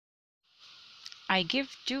I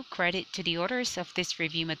give due credit to the authors of this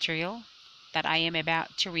review material that I am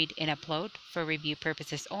about to read and upload for review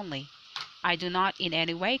purposes only. I do not in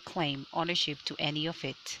any way claim ownership to any of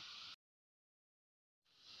it.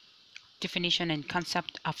 Definition and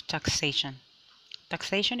concept of taxation.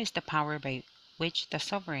 Taxation is the power by which the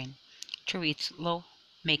sovereign, through its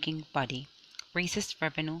law-making body, raises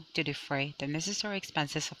revenue to defray the necessary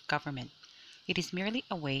expenses of government. It is merely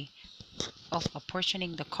a way of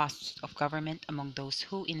apportioning the costs of government among those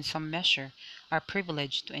who in some measure are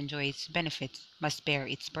privileged to enjoy its benefits, must bear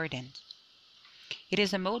its burdens. It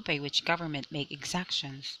is a mode by which government make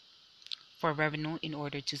exactions for revenue in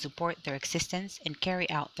order to support their existence and carry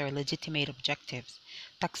out their legitimate objectives.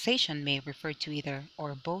 Taxation may refer to either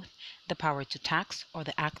or both the power to tax or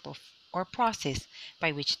the act of or process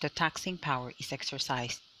by which the taxing power is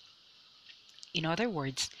exercised. In other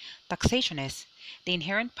words, taxation is the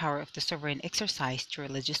inherent power of the sovereign exercised through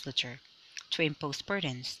a legislature to impose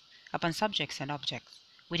burdens upon subjects and objects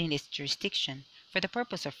within its jurisdiction for the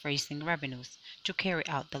purpose of raising revenues to carry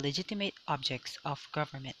out the legitimate objects of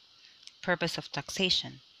government. Purpose of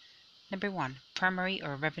taxation. Number 1. Primary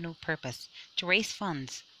or revenue purpose, to raise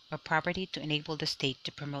funds or property to enable the state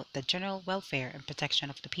to promote the general welfare and protection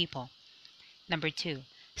of the people. Number 2.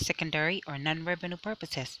 Secondary or non-revenue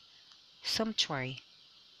purposes, sumptuary.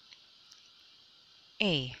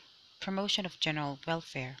 A. Promotion of general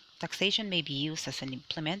welfare. Taxation may be used as an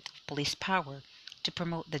implement of police power to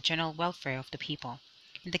promote the general welfare of the people.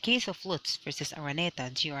 In the case of Lutz versus Araneta,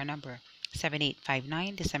 GR number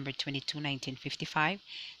 7859, December 22, 1955,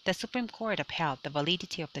 the Supreme Court upheld the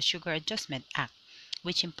validity of the Sugar Adjustment Act,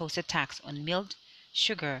 which imposed a tax on milled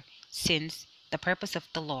sugar since the purpose of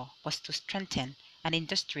the law was to strengthen an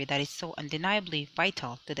industry that is so undeniably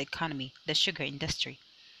vital to the economy, the sugar industry.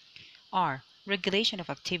 R. Regulation of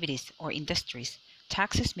activities or industries.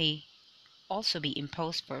 Taxes may also be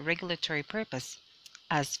imposed for a regulatory purpose,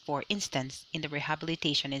 as for instance in the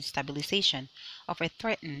rehabilitation and stabilization of a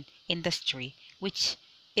threatened industry which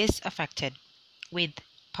is affected with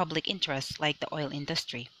public interest like the oil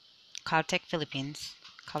industry. Caltex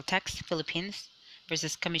Philippines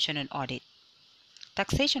versus Commission on Audit.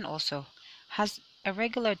 Taxation also has a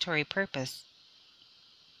regulatory purpose,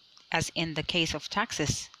 as in the case of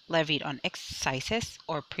taxes levied on excises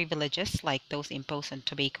or privileges like those imposed on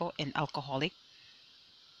tobacco and alcoholic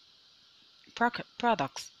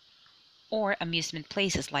products, or amusement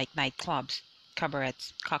places like nightclubs,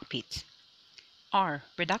 cabarets, cockpits. R.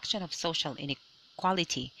 Reduction of social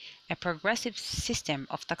inequality. A progressive system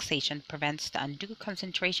of taxation prevents the undue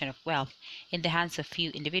concentration of wealth in the hands of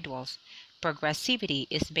few individuals. Progressivity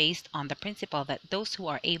is based on the principle that those who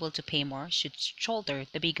are able to pay more should shoulder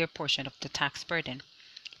the bigger portion of the tax burden.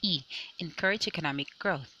 E. Encourage economic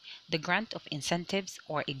growth. The grant of incentives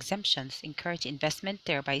or exemptions encourage investment,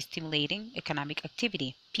 thereby stimulating economic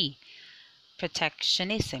activity. P.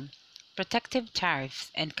 Protectionism. Protective tariffs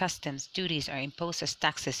and customs duties are imposed as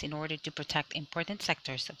taxes in order to protect important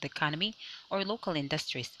sectors of the economy or local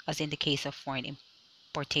industries, as in the case of foreign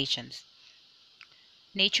importations.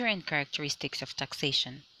 Nature and characteristics of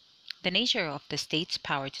taxation. The nature of the state's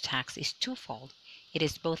power to tax is twofold. It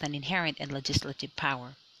is both an inherent and legislative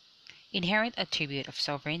power. Inherent attribute of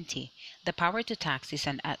sovereignty. The power to tax is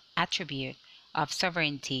an attribute of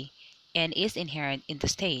sovereignty and is inherent in the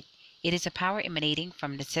state. It is a power emanating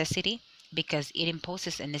from necessity because it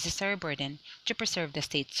imposes a necessary burden to preserve the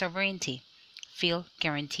state's sovereignty. Field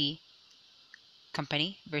Guarantee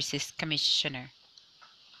Company versus Commissioner.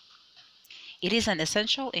 It is an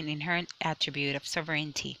essential and inherent attribute of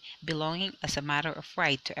sovereignty, belonging as a matter of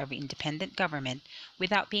right to every independent government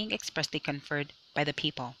without being expressly conferred by the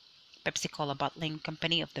people. Pepsi-Cola Bottling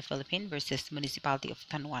Company of the Philippines versus Municipality of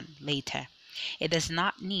Tanauan, Leyte. It does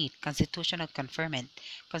not need constitutional conferment.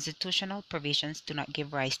 Constitutional provisions do not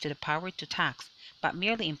give rise to the power to tax, but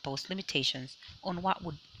merely impose limitations on what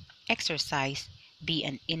would exercise be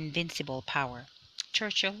an invincible power.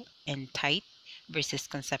 Churchill and Tite versus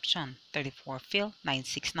Concepcion, 34 Phil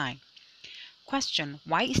 969. Question: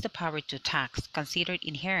 why is the power to tax considered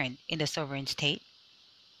inherent in the sovereign state?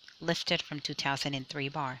 Lifted from 2003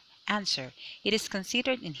 bar. Answer: it is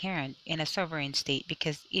considered inherent in a sovereign state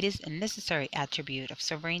because it is a necessary attribute of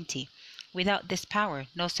sovereignty. Without this power,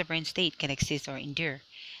 no sovereign state can exist or endure.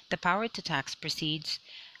 The power to tax proceeds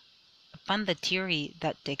upon the theory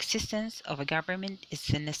that the existence of a government is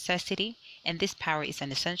a necessity, and this power is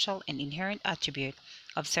an essential and inherent attribute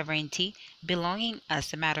of sovereignty, belonging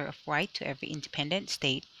as a matter of right to every independent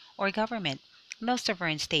state or government no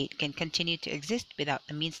sovereign state can continue to exist without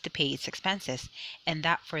the means to pay its expenses, and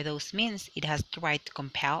that for those means it has the right to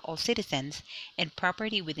compel all citizens and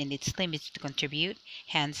property within its limits to contribute,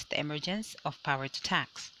 hence the emergence of power to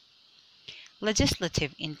tax.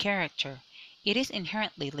 Legislative in character. It is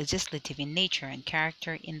inherently legislative in nature and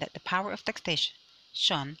character in that the power of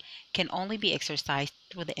taxation can only be exercised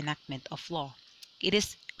through the enactment of law. It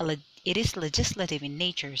is legislative in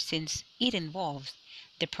nature since it involves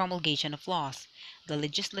the promulgation of laws. The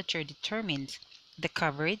legislature determines the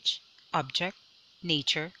coverage, object,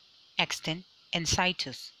 nature, extent, and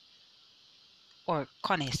situs, or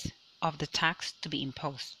conis, of the tax to be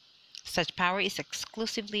imposed. Such power is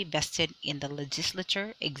exclusively vested in the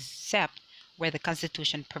legislature except where the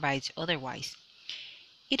Constitution provides otherwise.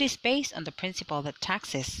 It is based on the principle that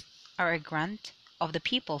taxes are a grant of the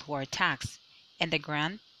people who are taxed, and the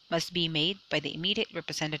grant must be made by the immediate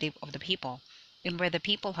representative of the people, and where the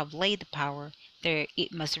people have laid the power, there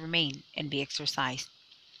it must remain and be exercised.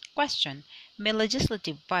 Question. May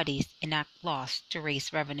legislative bodies enact laws to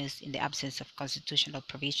raise revenues in the absence of constitutional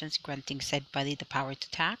provisions granting said body the power to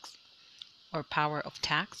tax? Or power of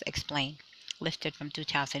tax? Explain. Lifted from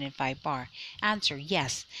 2005 bar. Answer.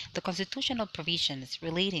 Yes. The constitutional provisions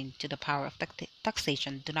relating to the power of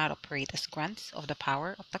taxation do not operate as grants of the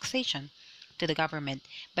power of taxation to the government,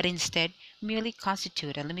 but instead merely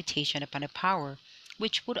constitute a limitation upon a power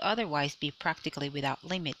which would otherwise be practically without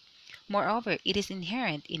limit. Moreover, it is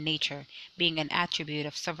inherent in nature, being an attribute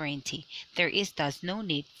of sovereignty. There is thus no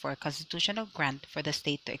need for a constitutional grant for the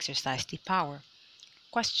state to exercise the power.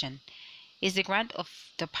 Question. Is the grant of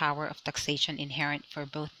the power of taxation inherent for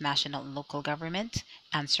both national and local government?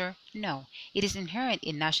 Answer. No. It is inherent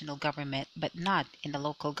in national government, but not in the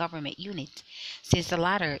local government unit, since the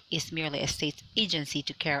latter is merely a state agency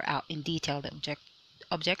to carry out in detail the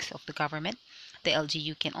objects of the government. The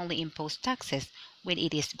LGU can only impose taxes when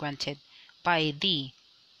it is granted by the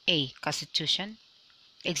A. Constitution.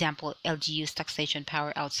 Example, LGU's taxation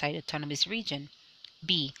power outside autonomous region.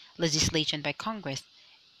 B. Legislation by Congress.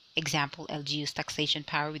 Example, LGU's taxation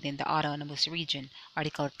power within the autonomous region.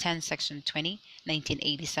 Article 10, Section 20,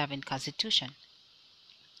 1987 Constitution.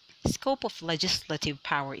 Scope of legislative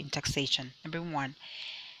power in taxation. Number 1.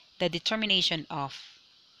 The determination of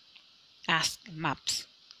ASC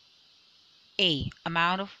A.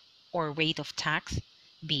 Amount of or rate of tax.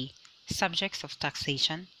 B. Subjects of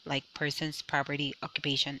taxation, like persons, property,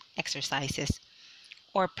 occupation, exercises,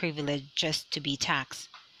 or privileges to be taxed,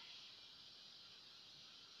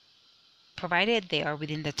 provided they are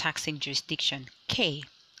within the taxing jurisdiction. K.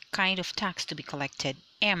 Kind of tax to be collected.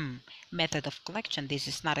 M. Method of collection. This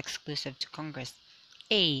is not exclusive to Congress.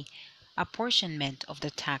 A. Apportionment of the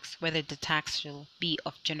tax, whether the tax shall be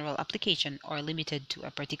of general application or limited to a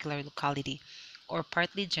particular locality, or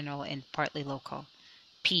partly general and partly local.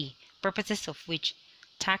 P. Purposes of which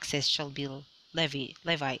taxes shall be levied,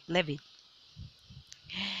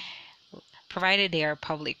 provided they are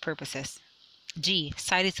public purposes. G.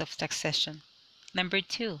 Sites of taxation. Number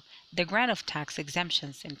 2. The grant of tax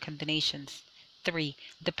exemptions and condonations. 3.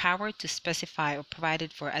 The power to specify or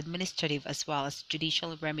provided for administrative as well as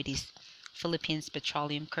judicial remedies. Philippines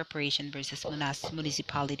Petroleum Corporation versus Munas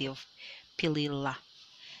Municipality of Pilila.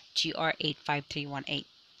 GR 85318.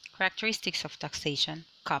 Characteristics of taxation.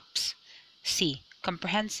 COPS. C.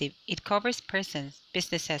 Comprehensive. It covers persons,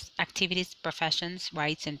 businesses, activities, professions,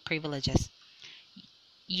 rights, and privileges.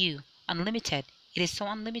 U. Unlimited. It is so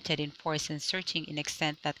unlimited in force and searching in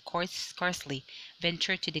extent that courts scarcely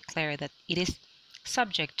venture to declare that it is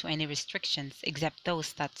subject to any restrictions except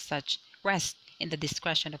those that such rest in the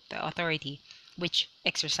discretion of the authority which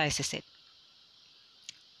exercises it.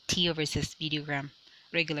 TO versus Videogram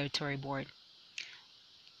Regulatory Board.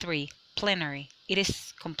 3. Plenary. It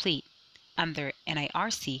is complete. Under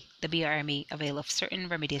NIRC, the BR may avail of certain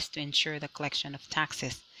remedies to ensure the collection of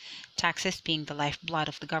taxes. Taxes being the lifeblood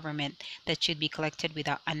of the government that should be collected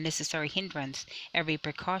without unnecessary hindrance, every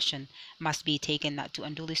precaution must be taken not to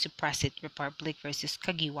unduly suppress it. Republic versus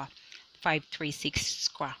Kagiwa, 536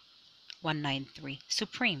 Skra, 193.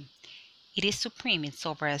 Supreme. It is supreme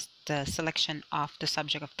insofar as the selection of the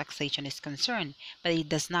subject of taxation is concerned, but it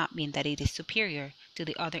does not mean that it is superior to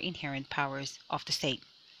the other inherent powers of the state.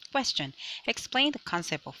 Question. Explain the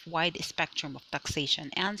concept of wide spectrum of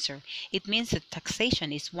taxation. Answer. It means that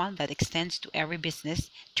taxation is one that extends to every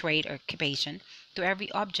business, trade, or occupation, to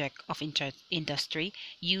every object of industry,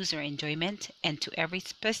 use, or enjoyment, and to every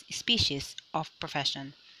species of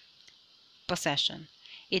possession.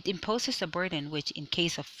 It imposes a burden which, in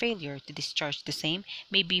case of failure to discharge the same,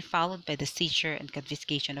 may be followed by the seizure and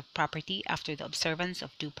confiscation of property after the observance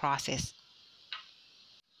of due process.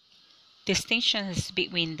 Distinctions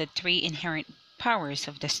between the three inherent powers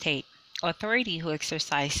of the state: authority, who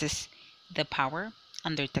exercises the power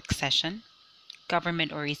under taxation,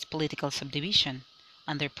 government or its political subdivision;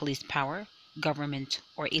 under police power, government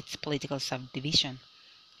or its political subdivision;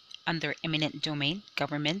 under eminent domain,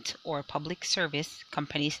 government or public service,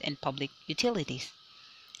 companies and public utilities.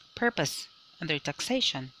 Purpose: under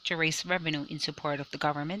taxation, to raise revenue in support of the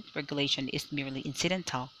government; regulation is merely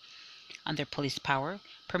incidental. Under police power,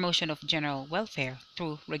 promotion of general welfare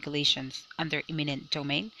through regulations; under eminent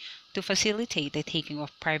domain, to facilitate the taking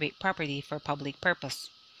of private property for public purpose.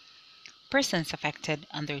 Persons affected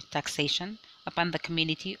under taxation: upon the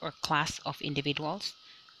community or class of individuals;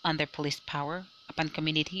 under police power, upon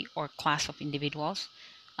community or class of individuals;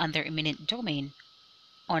 under eminent domain,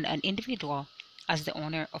 on an individual as the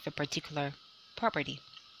owner of a particular property.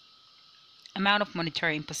 Amount of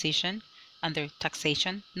monetary imposition: under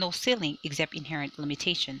taxation, no ceiling except inherent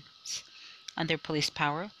limitations; under police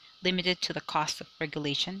power, limited to the cost of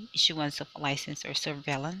regulation, issuance of a license or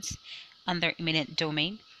surveillance; under eminent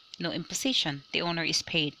domain, no imposition, the owner is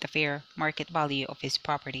paid the fair market value of his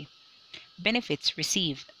property. Benefits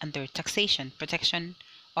received under taxation: protection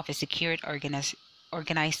of a secured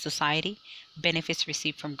organized society; benefits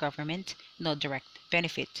received from government; no direct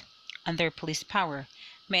benefit. Under police power: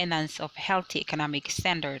 maintenance of healthy economic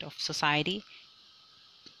standard of society;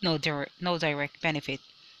 no direct benefit.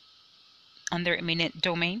 Under eminent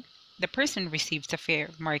domain: the person receives the fair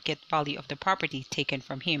market value of the property taken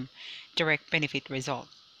from him; direct benefit result.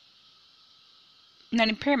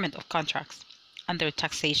 Non-impairment of contracts: under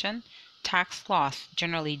taxation, tax laws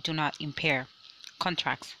generally do not impair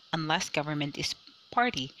contracts unless government is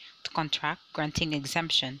party to contract granting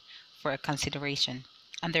exemption for a consideration.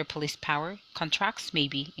 Under police power, contracts may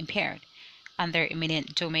be impaired. Under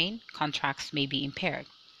eminent domain, contracts may be impaired.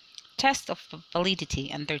 Test of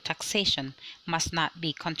validity under taxation must not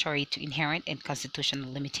be contrary to inherent and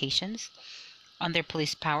constitutional limitations. Under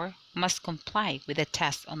police power, must comply with the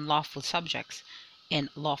test on lawful subjects and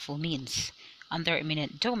lawful means. Under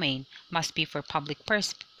eminent domain, must be for public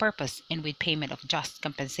purpose and with payment of just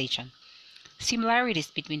compensation.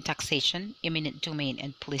 Similarities between taxation, eminent domain,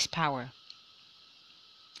 and police power.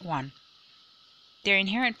 1. They are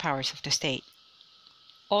inherent powers of the state.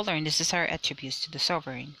 All are necessary attributes to the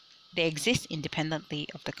sovereign. They exist independently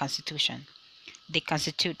of the Constitution. They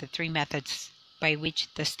constitute the three methods by which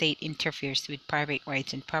the state interferes with private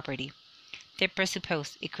rights and property. They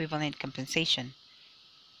presuppose equivalent compensation.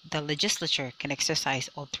 The legislature can exercise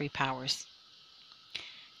all three powers.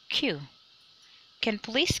 Q. Can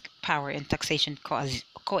police power and taxation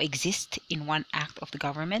coexist in one act of the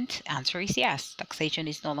government? Answer is yes. Taxation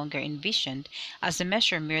is no longer envisioned as a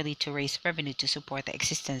measure merely to raise revenue to support the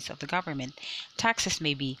existence of the government. Taxes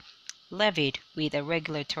may be levied with a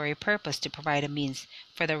regulatory purpose to provide a means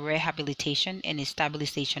for the rehabilitation and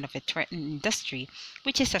stabilization of a threatened industry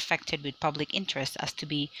which is affected with public interest as to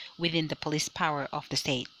be within the police power of the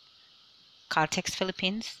state. Caltex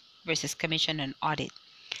Philippines versus Commission on Audit.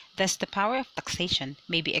 Thus, the power of taxation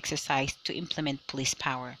may be exercised to implement police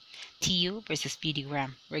power. TU versus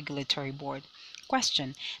VDRAM, Regulatory Board.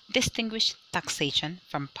 Question: distinguish taxation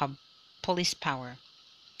from police power.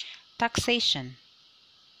 Taxation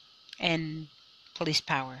and police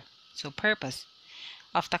power. So, purpose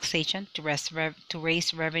of taxation: to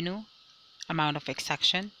raise revenue, amount of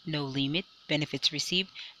exaction, no limit, benefits received,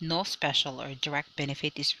 no special or direct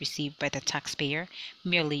benefit is received by the taxpayer,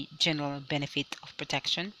 merely general benefit of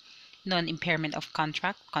protection. Non-impairment of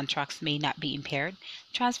contracts may not be impaired.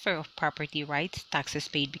 Transfer of property rights, taxes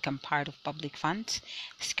paid become part of public funds.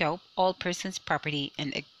 Scope: all persons, property,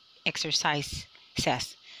 and exercises.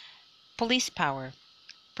 Police power.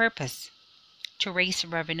 Purpose: to raise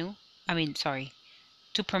revenue,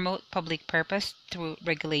 to promote public purpose through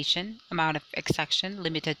regulation, amount of exaction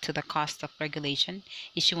limited to the cost of regulation,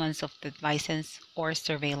 issuance of the license or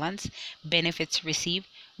surveillance, benefits received,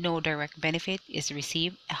 no direct benefit is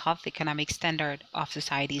received, a health economic standard of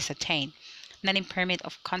society is attained. Non-impairment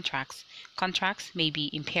of contracts may be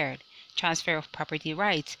impaired. Transfer of property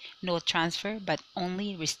rights, no transfer but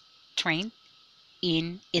only restraint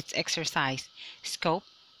in its exercise. Scope: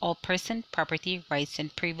 all person, property, rights,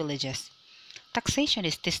 and privileges. Taxation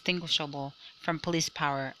is distinguishable from police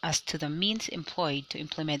power as to the means employed to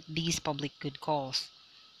implement these public good goals.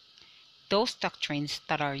 Those doctrines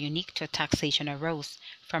that are unique to taxation arose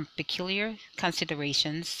from peculiar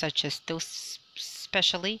considerations such as those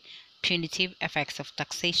specially punitive effects of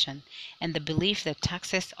taxation, and the belief that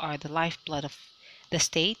taxes are the lifeblood of the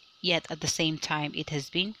state, yet at the same time it has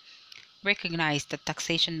been recognized that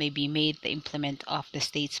taxation may be made the implement of the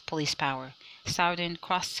state's police power. Southern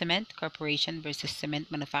Cross Cement Corporation versus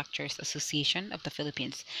Cement Manufacturers Association of the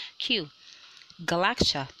Philippines. Q.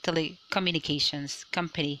 Galaxia Telecommunications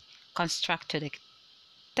Company constructed a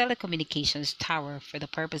telecommunications tower for the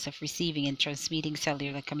purpose of receiving and transmitting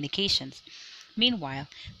cellular communications. Meanwhile,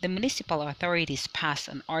 the municipal authorities passed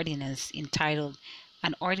an ordinance entitled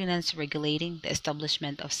An Ordinance Regulating the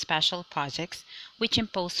Establishment of Special Projects, which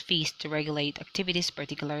imposed fees to regulate activities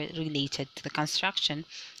particularly related to the construction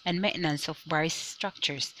and maintenance of various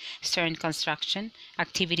structures. Certain construction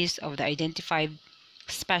activities of the identified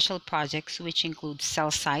special projects, which include cell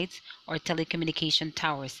sites or telecommunication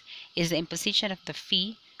towers. Is the imposition of the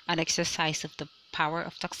fee an exercise of the power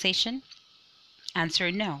of taxation?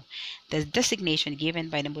 Answer: no. The designation given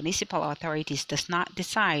by the municipal authorities does not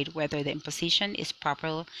decide whether the imposition is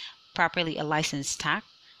properly a license tax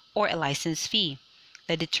or a license fee.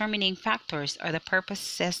 The determining factors are the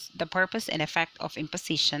purpose and effect of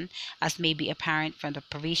imposition, as may be apparent from the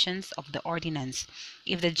provisions of the ordinance.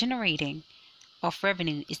 If the generating of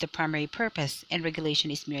revenue is the primary purpose and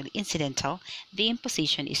regulation is merely incidental, the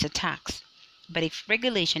imposition is a tax. But if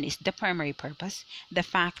regulation is the primary purpose, the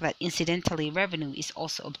fact that incidentally revenue is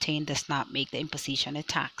also obtained does not make the imposition a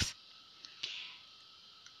tax.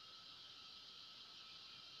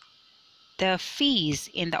 The fees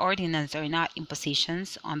in the ordinance are not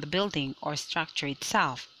impositions on the building or structure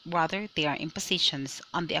itself. Rather, they are impositions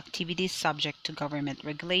on the activities subject to government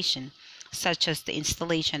regulation, such as the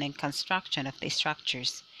installation and construction of the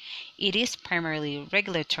structures. It is primarily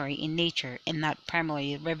regulatory in nature and not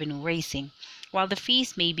primarily revenue-raising. While the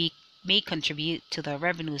fees may contribute to the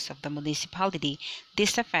revenues of the municipality,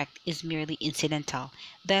 this effect is merely incidental.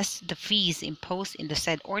 Thus, the fees imposed in the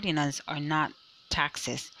said ordinance are not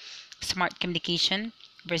taxes. Smart Communication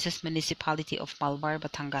versus Municipality of Malbar,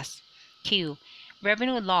 Batangas. Q.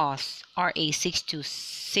 Revenue Laws RA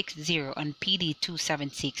 6260 and PD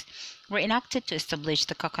 276 were enacted to establish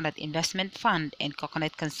the Coconut Investment Fund and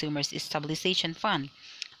Coconut Consumers Stabilization Fund.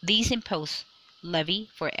 These impose levy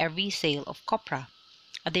for every sale of copra.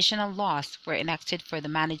 Additional laws were enacted for the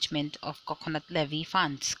management of coconut levy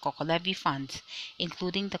funds, COCO-levy funds,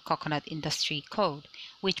 including the Coconut Industry Code,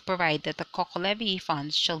 which provide that the COCO-levy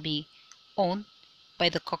funds shall be owned by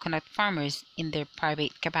the coconut farmers in their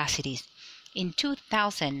private capacities. In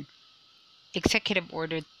 2000, Executive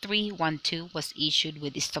Order 312 was issued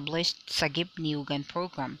with established Sagip Niugan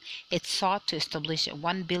program. It sought to establish a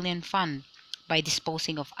 1 billion fund by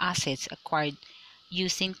disposing of assets acquired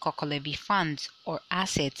using COCO-levy funds or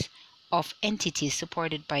assets of entities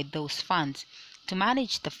supported by those funds. To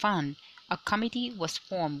manage the fund, a committee was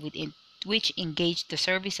formed which engaged the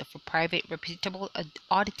service of a private reputable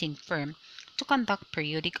auditing firm to conduct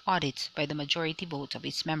periodic audits by the majority vote of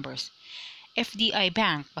its members. FDI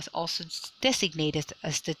Bank was also designated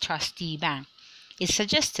as the trustee bank. It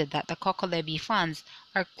suggested that the COCO-levy funds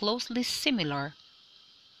are closely similar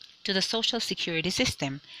to the Social Security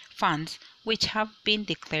System funds, which have been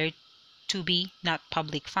declared to be not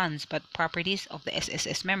public funds but properties of the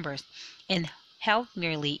SSS members and held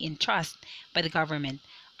merely in trust by the government.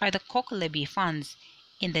 Are the COCO-levy funds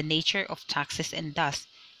in the nature of taxes and thus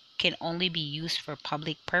can only be used for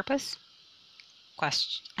public purpose?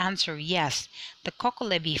 Answer: yes. The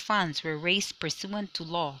COCO-levy funds were raised pursuant to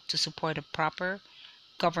law to support a proper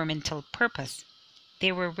governmental purpose.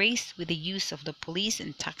 They were raised with the use of the police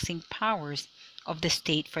and taxing powers of the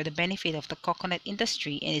state for the benefit of the coconut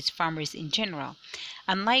industry and its farmers in general.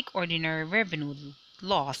 Unlike ordinary revenue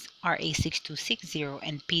laws, RA 6260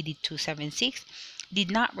 and PD 276 did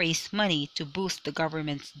not raise money to boost the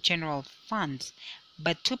government's general funds,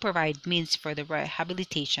 but to provide means for the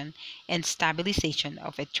rehabilitation and stabilization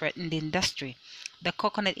of a threatened industry, the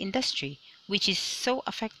coconut industry, which is so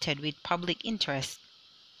affected with public interest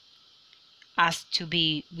as to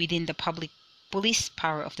be within the public police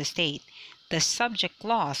power of the state. The subject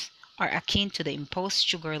laws are akin to the imposed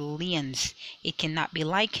sugar liens. It cannot be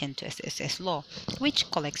likened to SSS law, which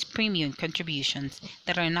collects premium contributions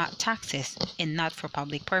that are not taxes and not for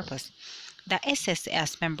public purpose. The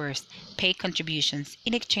SSS members pay contributions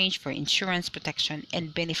in exchange for insurance protection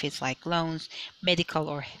and benefits like loans, medical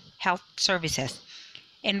or health services,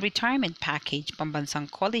 and retirement package. Pambansang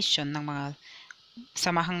koalisyon ng mga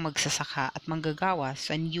samahang magsasaka at manggagawa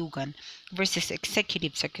sa Niugan versus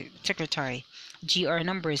Executive Secretary, GR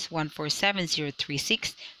numbers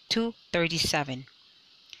 147036 to 37.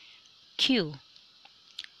 Q.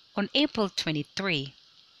 On April 23,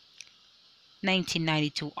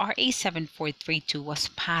 1992, RA 7432 was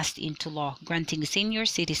passed into law, granting senior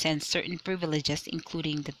citizens certain privileges,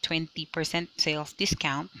 including the 20% sales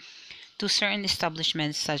discount to certain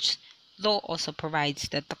establishments. Such law also provides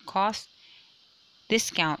that the cost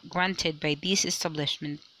discount granted by these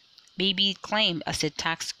establishments may be claimed as a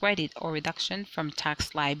tax credit or reduction from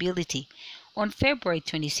tax liability. On February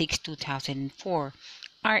 26, 2004,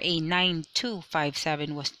 RA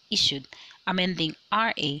 9257 was issued, amending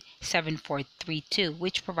RA 7432,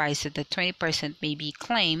 which provides that the 20% may be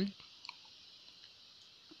claimed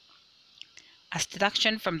as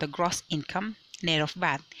deduction from the gross income, net of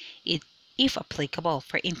VAT, if applicable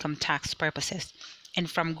for income tax purposes, and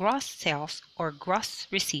from gross sales or gross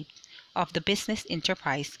receipts of the business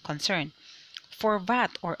enterprise concerned. For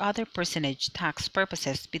VAT or other personage tax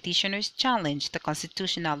purposes, petitioners challenge the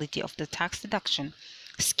constitutionality of the tax deduction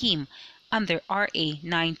scheme under RA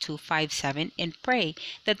 9257 and pray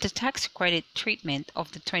that the tax credit treatment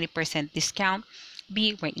of the 20% discount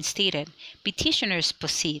be reinstated. Petitioners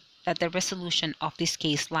posit that the resolution of this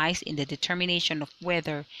case lies in the determination of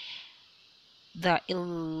whether the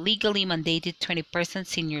illegally mandated 20%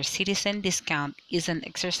 senior citizen discount is an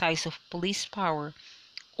exercise of police power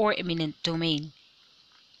or eminent domain.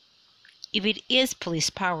 If it is police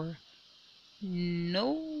power,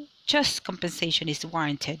 no just compensation is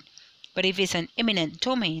warranted. But if it's an eminent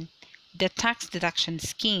domain, the tax deduction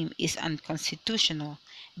scheme is unconstitutional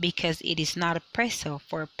because it is not a peso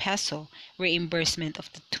for peso reimbursement of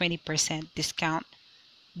the 20% discount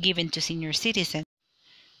given to senior citizens.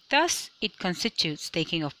 Thus, it constitutes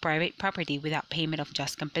taking of private property without payment of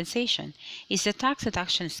just compensation. Is the tax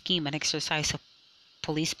deduction scheme an exercise of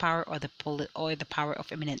police power or the power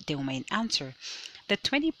of eminent domain? Answer: the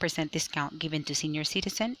 20% discount given to senior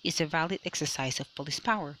citizen is a valid exercise of police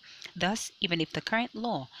power. Thus, even if the current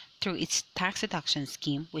law, through its tax deduction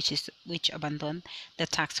scheme, which abandoned the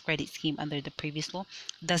tax credit scheme under the previous law,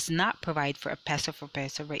 does not provide for a peso for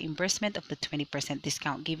peso reimbursement of the 20%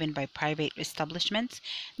 discount given by private establishments,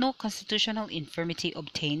 no constitutional infirmity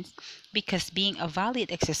obtains, because being a valid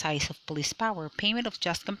exercise of police power, payment of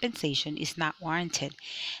just compensation is not warranted.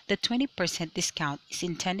 The 20% discount is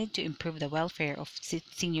intended to improve the welfare of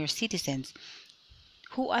senior citizens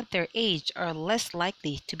who at their age are less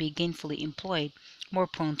likely to be gainfully employed, more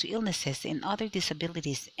prone to illnesses and other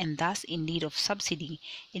disabilities, and thus in need of subsidy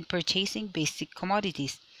in purchasing basic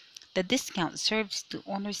commodities. The discount serves to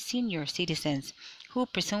honor senior citizens who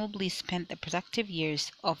presumably spent the productive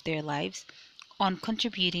years of their lives on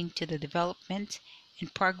contributing to the development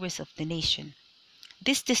and progress of the nation.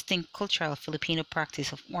 This distinct cultural Filipino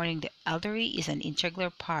practice of honoring the elderly is an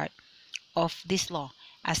integral part of this law.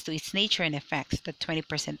 As to its nature and effects, the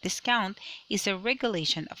 20% discount is a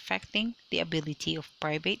regulation affecting the ability of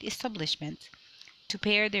private establishments to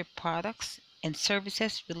pay their products and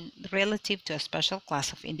services relative to a special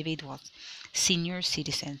class of individuals, senior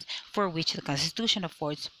citizens, for which the Constitution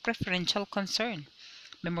affords preferential concern.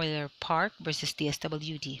 Memorial Park versus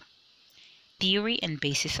DSWD. Theory and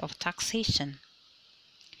basis of taxation.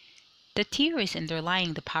 The theories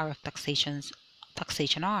underlying the power of taxation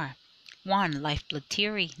are: 1. Lifeblood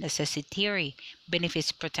theory, necessity theory,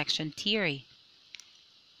 benefits protection theory,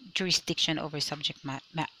 jurisdiction over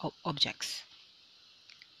objects.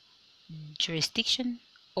 Jurisdiction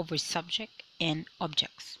over subject and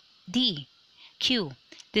objects. Q.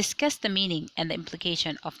 Discuss the meaning and the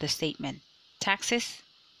implication of the statement. Taxes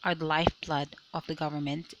are the lifeblood of the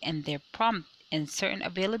government, and their prompt and certain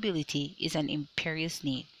availability is an imperious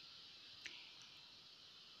need.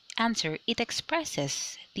 Answer: it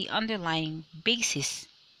expresses the underlying basis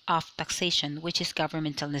of taxation, which is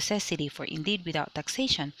governmental necessity, for indeed without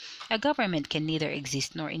taxation a government can neither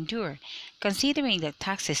exist nor endure. Considering that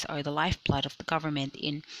taxes are the lifeblood of the government,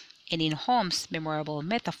 in Holmes' memorable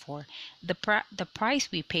metaphor, the price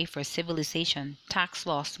we pay for civilization, tax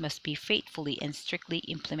laws must be faithfully and strictly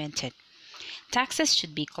implemented. Taxes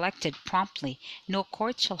should be collected promptly. No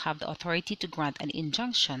court shall have the authority to grant an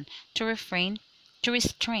injunction to restrain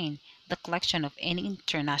the collection of any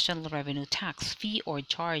international revenue tax, fee, or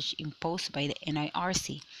charge imposed by the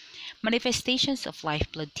NIRC. Manifestations of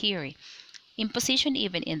lifeblood theory. Imposition,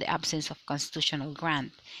 even in the absence of constitutional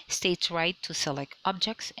grant, states right to select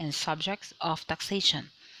objects and subjects of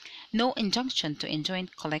taxation. No injunction to enjoin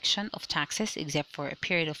collection of taxes except for a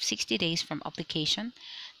period of 60 days from application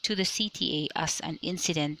to the CTA as an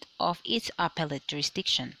incident of its appellate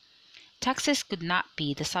jurisdiction. Taxes could not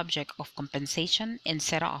be the subject of compensation and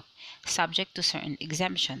set off, subject to certain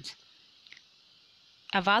exemptions.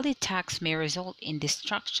 A valid tax may result in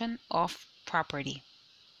destruction of property.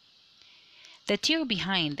 The theory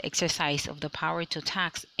behind the exercise of the power to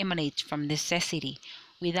tax emanates from necessity.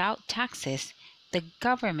 Without taxes, the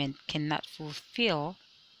government cannot fulfill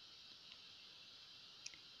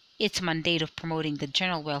its mandate of promoting the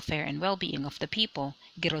general welfare and well-being of the people,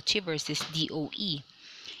 Girochi versus DOE.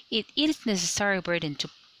 It is necessary burden to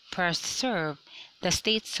preserve the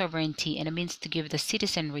state's sovereignty and a means to give the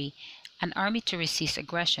citizenry an army to resist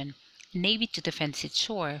aggression, a navy to defend its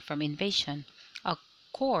shore from invasion, a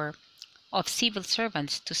corps of civil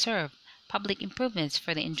servants to serve public improvements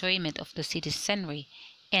for the enjoyment of the citizenry,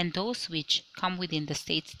 and those which come within the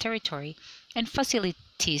state's territory, and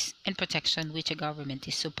facilities and protection which a government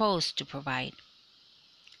is supposed to provide.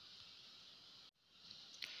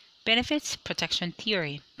 Benefits protection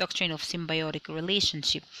theory, doctrine of symbiotic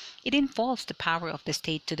relationship. It involves the power of the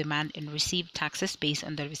state to demand and receive taxes based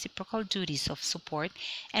on the reciprocal duties of support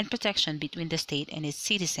and protection between the state and its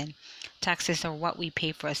citizen. Taxes are what we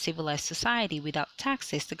pay for a civilized society. Without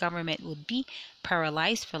taxes, the government would be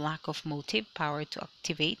paralyzed for lack of motive power to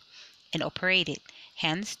activate and operate it.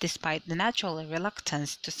 Hence, despite the natural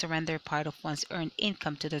reluctance to surrender part of one's earned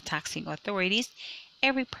income to the taxing authorities,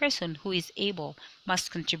 every person who is able must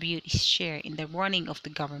contribute his share in the running of the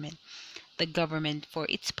government. The government, for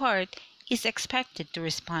its part, is expected to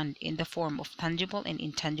respond in the form of tangible and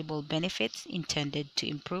intangible benefits intended to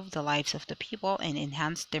improve the lives of the people and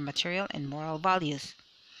enhance their material and moral values.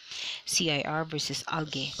 CIR versus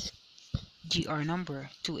Alge, GR number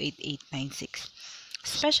 28896.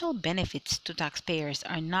 Special benefits to taxpayers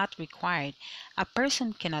are not required. A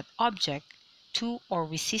person cannot object to or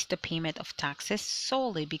resist the payment of taxes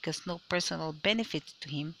solely because no personal benefit to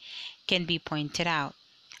him can be pointed out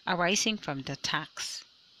arising from the tax.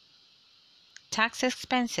 Tax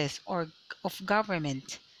expenses or of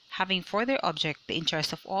government having for their object the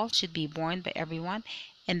interest of all should be borne by everyone,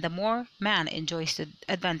 and the more man enjoys the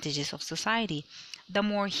advantages of society, the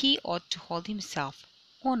more he ought to hold himself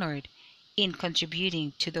honored in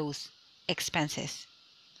contributing to those expenses.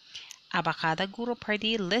 Abacada Guru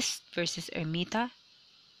Party List versus Ermita,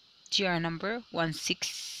 GR number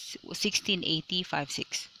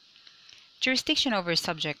 168056. Jurisdiction over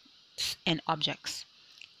subjects and objects.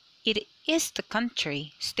 It is the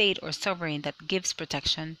country, state, or sovereign that gives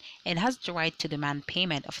protection and has the right to demand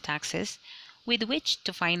payment of taxes with which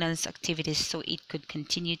to finance activities so it could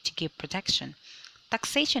continue to give protection.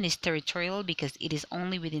 Taxation is territorial because it is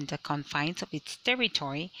only within the confines of its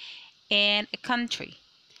territory, and a country,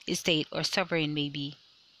 a state, or sovereign may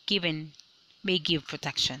give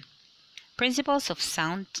protection. Principles of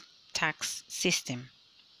sound tax system.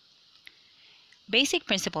 Basic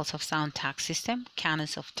principles of sound tax system,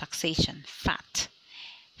 canons of taxation, FAT.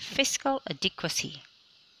 Fiscal adequacy.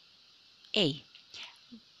 A.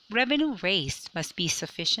 Revenue raised must be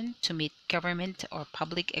sufficient to meet government or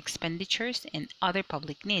public expenditures and other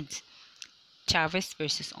public needs. Chavez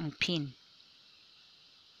versus Ongpin.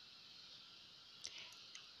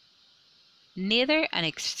 Neither an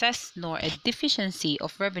excess nor a deficiency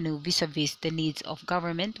of revenue vis-a-vis the needs of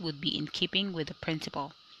government would be in keeping with the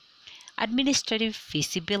principle. Administrative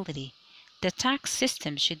feasibility. The tax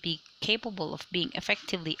system should be capable of being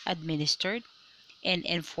effectively administered and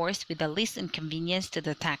enforced with the least inconvenience to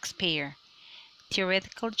the taxpayer.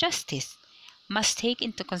 Theoretical justice must take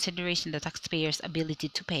into consideration the taxpayer's ability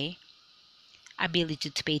to pay.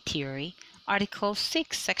 Ability to pay theory. Article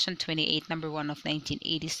 6, Section 28, Number 1 of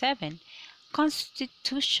 1987,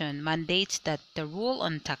 Constitution mandates that the rule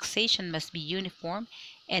on taxation must be uniform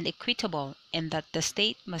and equitable, and that the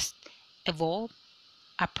state must evolve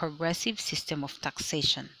a progressive system of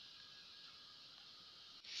taxation.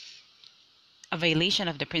 A violation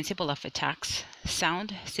of the principle of a tax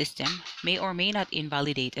sound system may or may not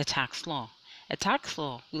invalidate a tax law. A tax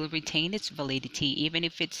law will retain its validity even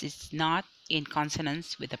if it is not in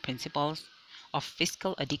consonance with the principles of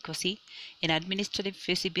fiscal adequacy and administrative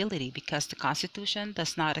feasibility because the Constitution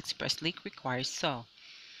does not expressly require so.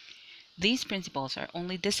 These principles are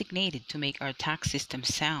only designated to make our tax system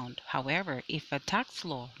sound. However, if a tax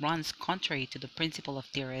law runs contrary to the principle of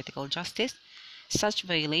theoretical justice, such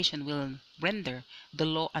violation will render the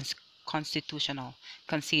law unconstitutional,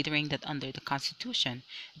 considering that under the Constitution,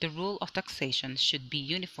 the rule of taxation should be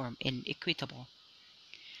uniform and equitable.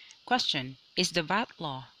 Question: is the VAT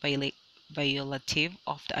law violative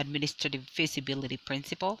of the administrative feasibility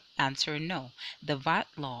principle? Answer: no. The VAT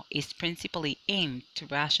law is principally aimed to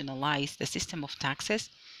rationalize the system of taxes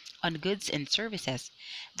on goods and services,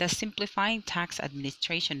 thus simplifying tax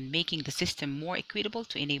administration, making the system more equitable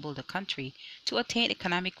to enable the country to attain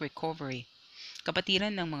economic recovery.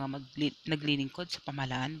 Kapatiran ng mga naglilingkod sa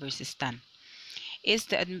pamahalaan versus TAN. Is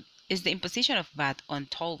the imposition of VAT on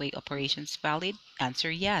tollway operations valid?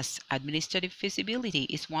 Answer: yes. Administrative feasibility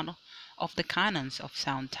is one of the canons of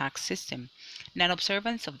sound tax system.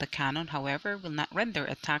 Non-observance of the canon, however, will not render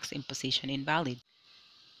a tax imposition invalid.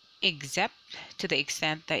 except to the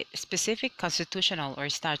extent that specific constitutional or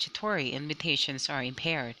statutory limitations are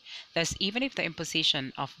impaired. Thus, even if the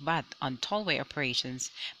imposition of VAT on tollway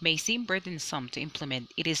operations may seem burdensome to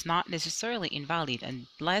implement, it is not necessarily invalid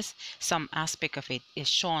unless some aspect of it is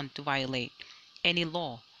shown to violate any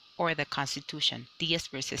law or the Constitution. Diaz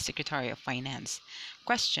versus Secretary of Finance.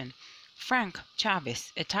 Question. Frank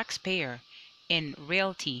Chavez, a taxpayer in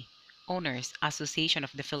Realty Owners Association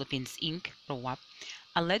of the Philippines, Inc., ROAP,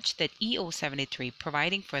 alleged that EO 73,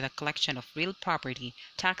 providing for the collection of real property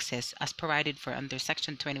taxes as provided for under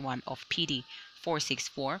Section 21 of PD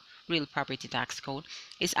 464, Real Property Tax Code,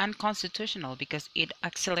 is unconstitutional because it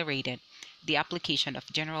accelerated the application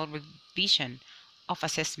of General Revision of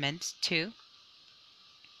Assessments to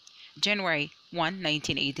January 1,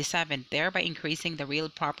 1987, thereby increasing the real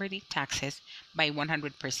property taxes by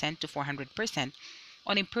 100% to 400%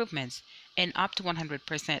 on improvements and up to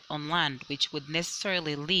 100% on land, which would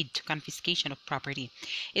necessarily lead to confiscation of property.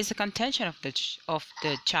 Is the contention of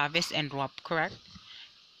the Chavez and Roap correct?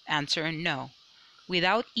 Answer: no.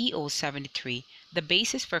 Without EO 73, the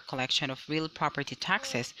basis for collection of real property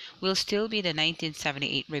taxes will still be the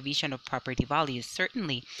 1978 revision of property values.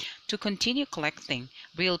 Certainly, to continue collecting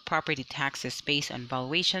real property taxes based on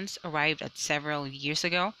valuations arrived at several years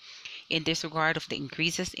ago, in disregard of the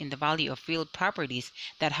increases in the value of real properties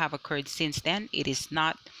that have occurred since then, it is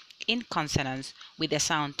not in consonance with a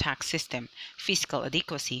sound tax system. Fiscal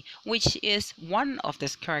adequacy, which is one of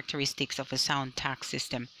the characteristics of a sound tax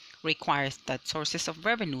system, requires that sources of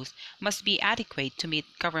revenues must be adequate to meet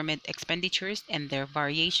government expenditures and their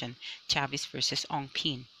variation. Chavez versus Ong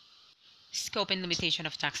Pin. Scope and limitation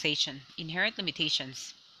of taxation. Inherent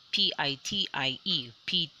limitations. PITIE.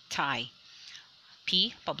 PTI.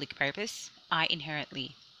 P. Public purpose. I.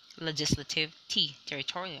 Inherently. Legislative. T.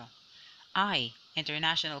 Territorial. I.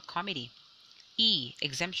 International committee. E.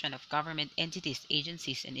 Exemption of government entities,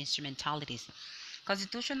 agencies, and instrumentalities.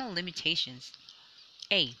 Constitutional limitations.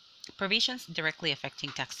 A. Provisions directly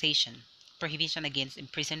affecting taxation. Prohibition against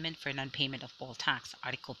imprisonment for non-payment of poll tax.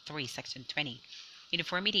 Article 3, Section 20.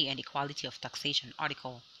 Uniformity and equality of taxation.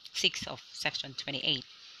 Article 6 of Section 28.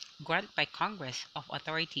 Grant by Congress of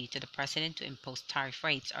authority to the President to impose tariff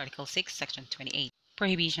rates. Article 6, Section 28.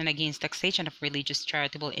 Prohibition against taxation of religious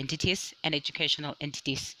charitable entities and educational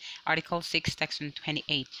entities. Article 6, Section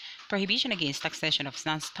 28. Prohibition against taxation of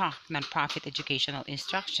non-stock, non-profit educational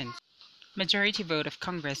instruction. Majority vote of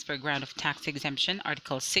Congress for grant of tax exemption.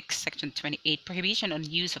 Article 6, Section 28. Prohibition on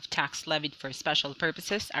use of tax levied for special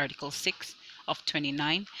purposes. Article 6 of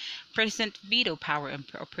 29. President veto power and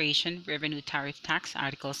appropriation revenue tariff tax.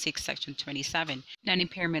 Article 6, Section 27.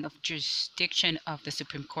 Non-impairment of jurisdiction of the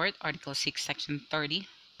Supreme Court. Article 6, Section 30.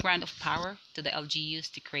 Grant of power to the LGUs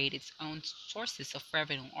to create its own sources of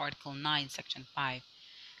revenue. Article 9, Section 5.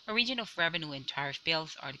 Origin of revenue and tariff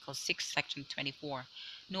bills. Article 6, Section 24.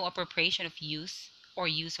 No appropriation of use or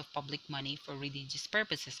use of public money for religious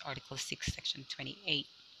purposes. Article 6, Section 28.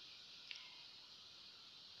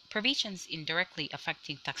 Provisions indirectly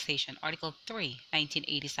affecting taxation. Article 3,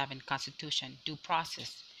 1987 Constitution. Due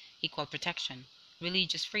process, equal protection,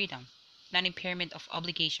 religious freedom, non-impairment of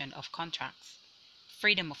obligation of contracts,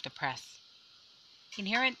 freedom of the press.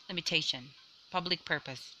 Inherent limitation. Public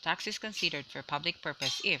purpose. Tax is considered for public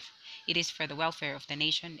purpose if it is for the welfare of the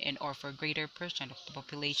nation and or for a greater portion of the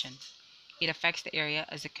population. It affects the area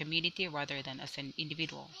as a community rather than as an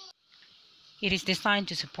individual. It is designed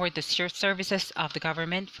to support the services of the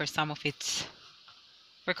government for some of its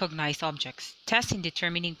recognized objects. Test in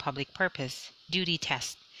determining public purpose. Duty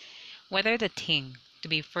test. Whether the thing to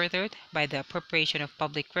be furthered by the appropriation of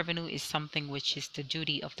public revenue is something which is the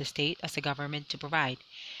duty of the state as a government to provide.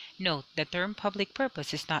 Note, the term public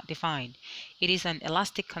purpose is not defined. It is an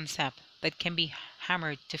elastic concept that can be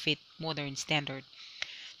hammered to fit modern standard.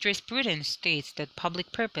 Jurisprudence states that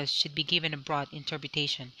public purpose should be given a broad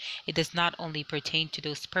interpretation. It does not only pertain to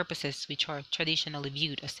those purposes which are traditionally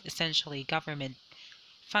viewed as essentially government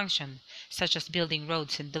function, such as building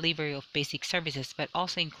roads and delivery of basic services, but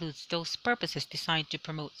also includes those purposes designed to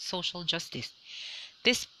promote social justice.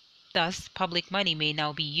 Thus, public money may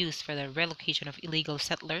now be used for the relocation of illegal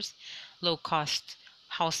settlers, low-cost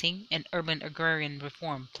housing, and urban agrarian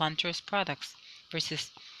reform. Planters Products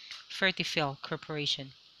versus Fertifil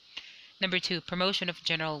Corporation. Number 2, promotion of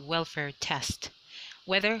general welfare test.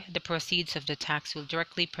 Whether the proceeds of the tax will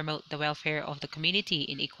directly promote the welfare of the community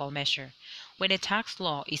in equal measure. When a tax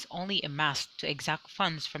law is only amassed to exact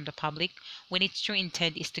funds from the public, when its true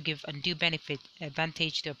intent is to give undue benefit and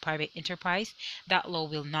advantage to a private enterprise, that law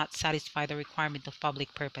will not satisfy the requirement of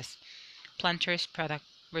public purpose. Planters Product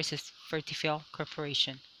versus Fertifil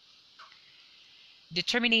Corporation.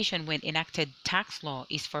 Determination when enacted tax law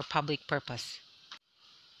is for public purpose.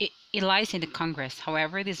 It lies in the Congress.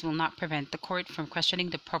 However, this will not prevent the court from questioning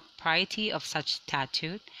the propriety of such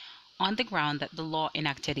statute on the ground that the law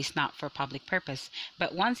enacted is not for public purpose.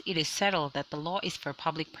 But once it is settled that the law is for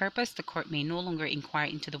public purpose, the court may no longer inquire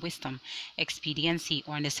into the wisdom, expediency,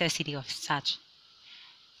 or necessity of such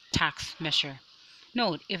tax measure.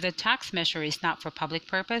 Note, if the tax measure is not for public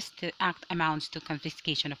purpose, the act amounts to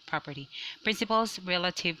confiscation of property. Principles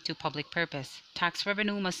relative to public purpose. Tax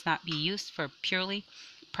revenue must not be used for purely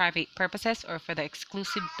private purposes or for the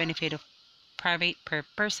exclusive benefit of private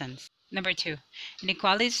persons. Number 2,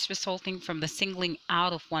 inequalities resulting from the singling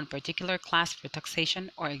out of one particular class for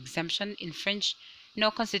taxation or exemption infringe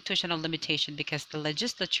no constitutional limitation because the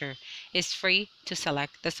legislature is free to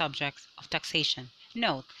select the subjects of taxation.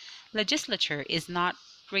 Note, legislature is not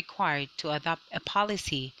required to adopt a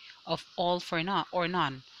policy of all for none or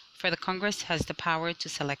none, for the Congress has the power to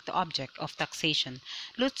select the object of taxation.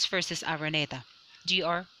 Lutz versus Araneta,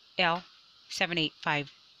 GRL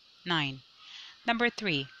 7859. Number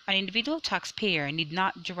 3, an individual taxpayer need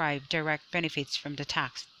not derive direct benefits from the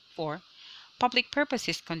tax. 4, public purpose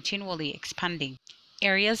is continually expanding.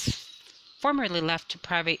 Areas formerly left to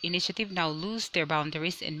private initiative now lose their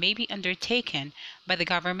boundaries and may be undertaken by the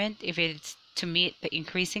government if it is to meet the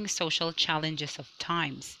increasing social challenges of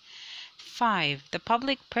times. 5, the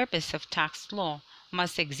public purpose of tax law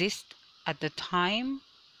must exist at the time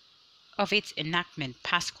of its enactment.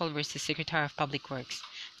 Pascal versus Secretary of Public Works.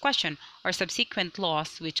 Question, are subsequent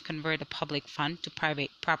laws which convert a public fund to private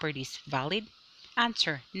properties valid?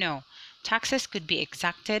 Answer, no. Taxes could be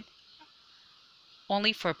exacted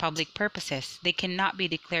only for public purposes. They cannot be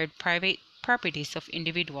declared private properties of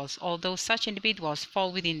individuals, although such individuals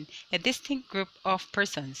fall within a distinct group of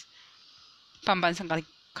persons. Pambansang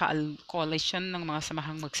Coalition ng mga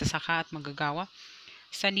samahang magsasaka at manggagawa.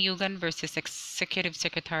 Saniyugan versus Executive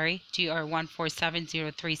Secretary, GR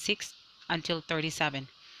 147036 until 37.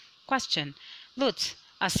 Question, Lutz,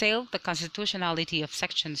 assailed the constitutionality of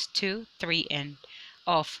sections 2, 3, and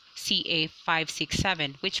of CA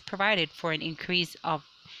 567, which provided for an increase of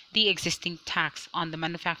the existing tax on the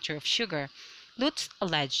manufacture of sugar. Lutz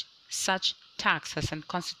alleged such tax as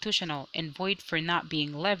unconstitutional and void for not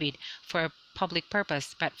being levied for a public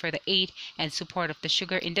purpose but for the aid and support of the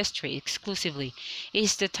sugar industry exclusively.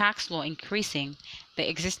 Is the tax law increasing the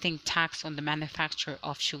existing tax on the manufacture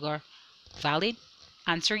of sugar valid?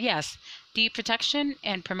 Answer, yes. The protection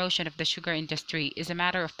and promotion of the sugar industry is a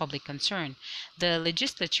matter of public concern. The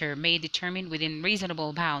legislature may determine within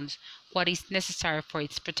reasonable bounds what is necessary for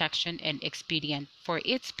its protection and expedient for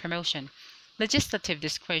its promotion. Legislative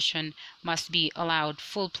discretion must be allowed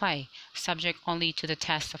full play, subject only to the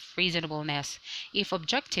test of reasonableness. If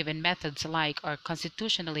objective and methods alike are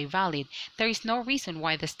constitutionally valid, there is no reason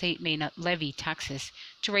why the state may not levy taxes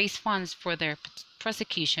to raise funds for their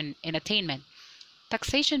prosecution and attainment.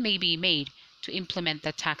 Taxation may be made to implement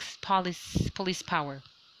the tax police power.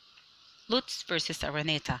 Lutz versus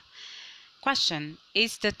Araneta. Question,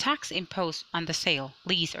 is the tax imposed on the sale,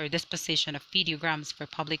 lease, or disposition of videograms for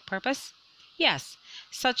public purpose? Yes,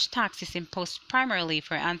 such tax is imposed primarily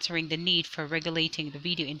for answering the need for regulating the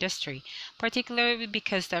video industry, particularly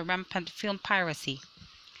because the rampant film piracy,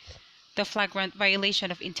 the flagrant violation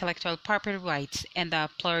of intellectual property rights, and the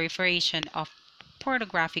proliferation of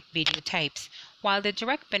pornographic videotapes. While the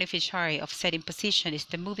direct beneficiary of said imposition is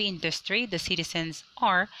the movie industry, the citizens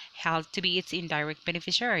are held to be its indirect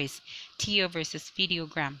beneficiaries. Teo versus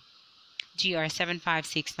Videogram, GR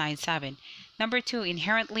 75697. Number 2,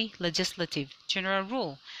 inherently legislative. General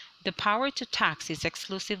rule. The power to tax is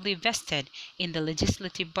exclusively vested in the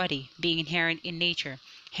legislative body, being inherent in nature.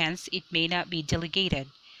 Hence, it may not be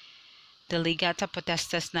delegated. Delegata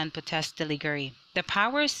potestas non potest delegare. The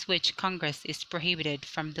powers which Congress is prohibited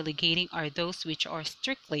from delegating are those which are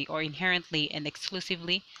strictly or inherently and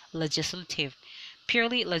exclusively legislative.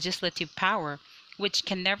 Purely legislative power, which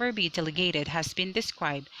can never be delegated, has been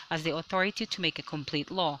described as the authority to make a complete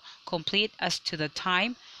law, complete as to the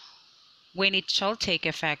time when it shall take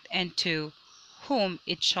effect and to whom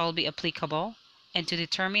it shall be applicable, and to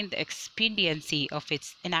determine the expediency of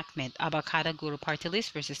its enactment. Abacada Guru Party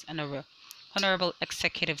List versus Honorable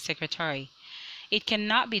Executive Secretary. It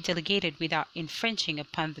cannot be delegated without infringing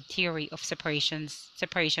upon the theory of separation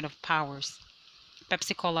of powers.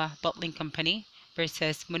 Pepsi Cola Bottling Company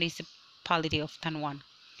versus Municipality of Tanwan.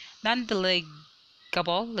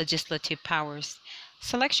 Non-delegable legislative powers.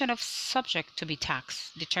 Selection of subject to be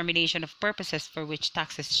taxed. Determination of purposes for which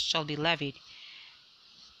taxes shall be levied.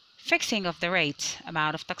 Fixing of the rate,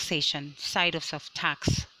 amount of taxation, size of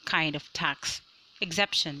tax, kind of tax.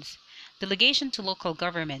 Exemptions. Delegation to local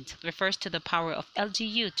government refers to the power of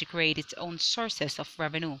LGU to create its own sources of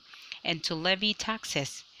revenue and to levy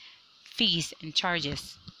taxes, fees, and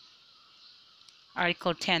charges.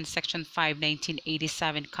 Article 10, Section 5,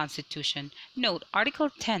 1987 Constitution. Note,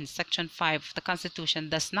 Article 10, Section 5 of the Constitution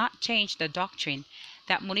does not change the doctrine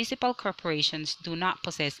that municipal corporations do not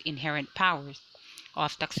possess inherent powers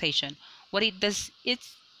of taxation. What it does is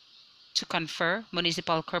to confer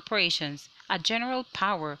municipal corporations a general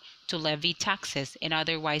power to levy taxes and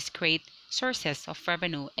otherwise create sources of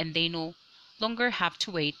revenue, and they no longer have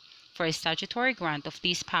to wait for a statutory grant of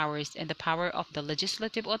these powers, and the power of the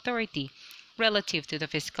legislative authority relative to the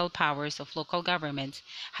fiscal powers of local governments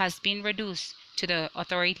has been reduced to the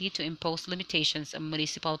authority to impose limitations on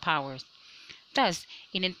municipal powers. Thus,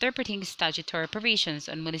 in interpreting statutory provisions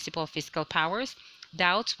on municipal fiscal powers,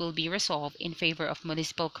 doubts will be resolved in favor of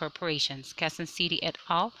municipal corporations. Quezon City et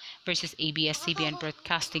al. Versus ABS-CBN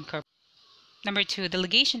Broadcasting Corp. Number 2.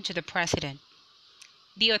 Delegation to the President.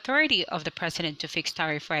 The authority of the President to fix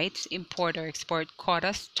tariff rates, import or export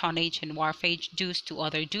quotas, tonnage and wharfage, dues to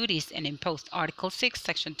other duties, and impose. Article 6,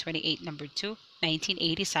 Section 28, Number 2,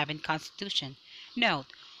 1987 Constitution. Note,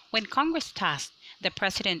 when Congress tasked the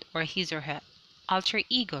President or his or her alter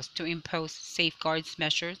egos to impose safeguards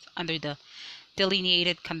measures under the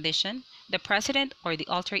delineated condition, the President or the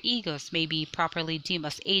alter egos may be properly deemed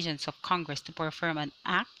as agents of Congress to perform an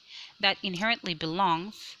act that inherently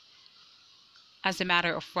belongs as a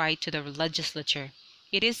matter of right to the legislature.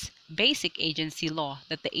 It is basic agency law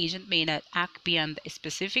that the agent may not act beyond the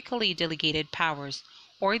specifically delegated powers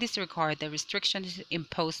or disregard the restrictions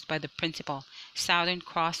imposed by the principal. Southern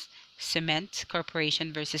Cross Cement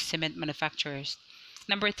Corporation versus Cement Manufacturers.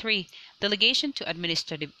 Number 3. Delegation to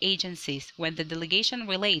administrative agencies. When the delegation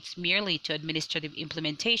relates merely to administrative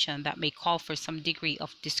implementation that may call for some degree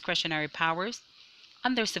of discretionary powers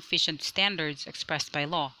under sufficient standards expressed by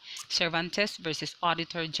law. Cervantes versus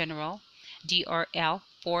Auditor General, DRL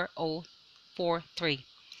 4043,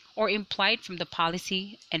 or implied from the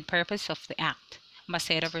policy and purpose of the Act.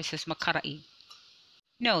 Macera versus Macarai.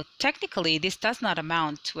 Note, technically, this does not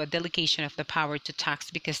amount to a delegation of the power to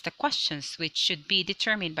tax because the questions which should be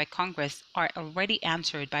determined by Congress are already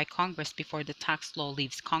answered by Congress before the tax law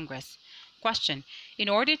leaves Congress. Question. In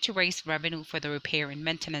order to raise revenue for the repair and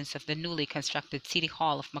maintenance of the newly constructed City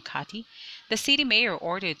Hall of Makati, the city mayor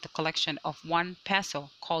ordered the collection of 1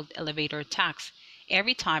 peso called elevator tax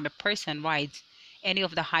every time a person rides any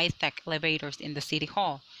of the high-tech elevators in the City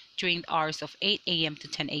Hall during the hours of 8 a.m. to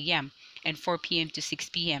 10 a.m. and 4 p.m. to 6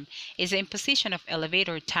 p.m. Is the imposition of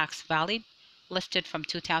elevator tax valid? Lifted from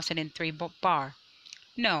 2003 bar.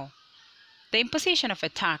 No. The imposition of a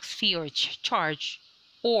tax, fee, or charge,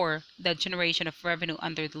 or the generation of revenue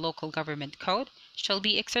under the local government code shall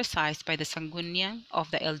be exercised by the sangguniang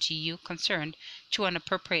of the LGU concerned to an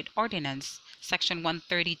appropriate ordinance, Section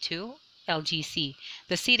 132 LGC.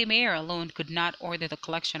 The city mayor alone could not order the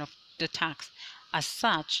collection of the tax. As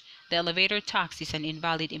such, the elevator tax is an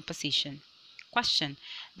invalid imposition. Question.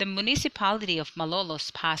 The municipality of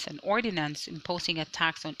Malolos passed an ordinance imposing a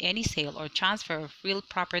tax on any sale or transfer of real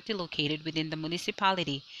property located within the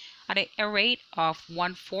municipality at a rate of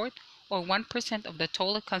 1/4 or 1% of the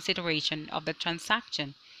total consideration of the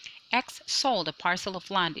transaction. X sold a parcel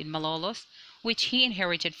of land in Malolos, which he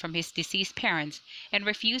inherited from his deceased parents, and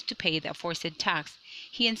refused to pay the aforesaid tax.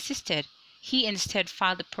 He instead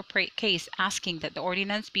filed a appropriate case asking that the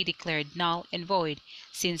ordinance be declared null and void,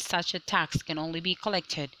 since such a tax can only be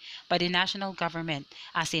collected by the national government,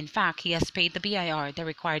 as in fact he has paid the BIR the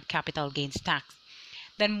required capital gains tax.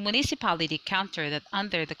 The municipality countered that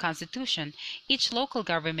under the Constitution, each local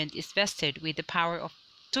government is vested with the power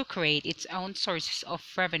to create its own sources of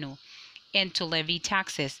revenue and to levy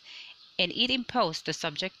taxes, and it imposed the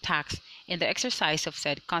subject tax in the exercise of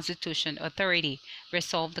said Constitution authority.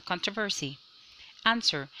 Resolve the controversy.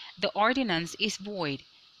 Answer. The ordinance is void.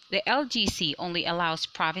 The LGC only allows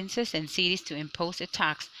provinces and cities to impose a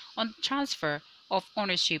tax on the transfer of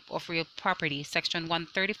ownership of real property, Section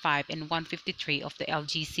 135 and 153 of the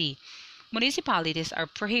LGC. Municipalities are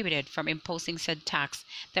prohibited from imposing said tax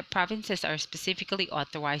that provinces are specifically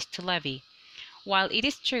authorized to levy. While it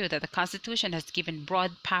is true that the Constitution has given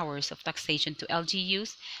broad powers of taxation to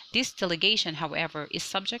LGUs, this delegation, however, is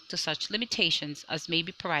subject to such limitations as may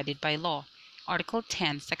be provided by law. Article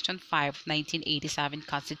 10, Section 5, 1987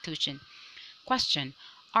 Constitution. Question.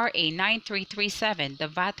 RA 9337, the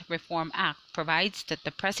VAT Reform Act, provides that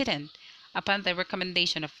the President, upon the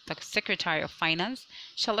recommendation of the Secretary of Finance,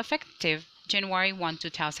 shall effective January 1,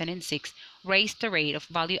 2006, raise the rate of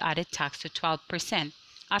value-added tax to 12%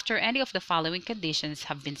 after any of the following conditions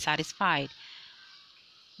have been satisfied.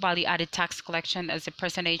 value-added tax collection as a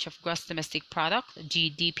percentage of gross domestic product,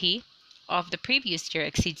 GDP, of the previous year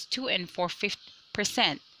exceeds 2 and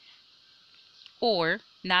 4/5%, or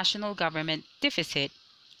national government deficit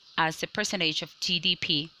as a percentage of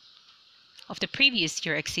GDP of the previous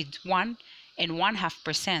year exceeds 1 and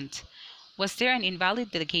 1/2%. Was there an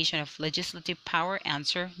invalid delegation of legislative power?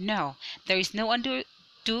 Answer: no. There is no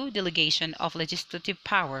undue delegation of legislative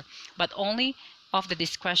power, but only of the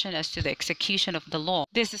discretion as to the execution of the law.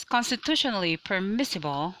 This is constitutionally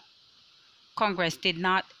permissible. Congress did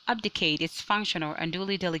not abdicate its function or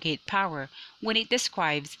unduly delegate power when it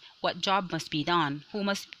describes what job must be done, who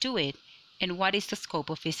must do it, and what is the scope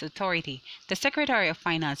of his authority. The Secretary of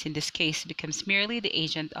Finance in this case becomes merely the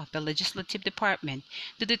agent of the legislative department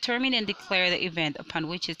to determine and declare the event upon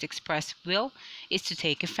which its express will is to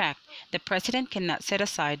take effect. The President cannot set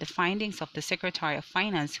aside the findings of the Secretary of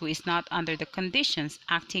Finance, who is not under the conditions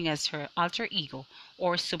acting as her alter ego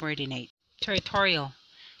or subordinate. Territorial.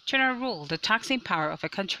 General rule: the taxing power of a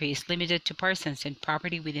country is limited to persons and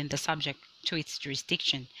property within the subject to its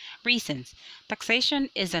jurisdiction. Reasons: taxation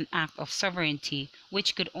is an act of sovereignty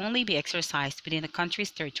which could only be exercised within the country's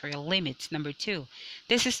territorial limits. Number 2,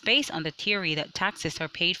 this is based on the theory that taxes are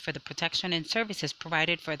paid for the protection and services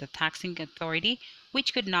provided for the taxing authority,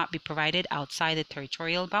 which could not be provided outside the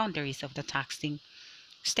territorial boundaries of the taxing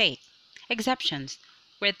state. Exceptions: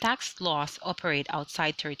 where tax laws operate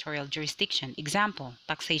outside territorial jurisdiction. Example: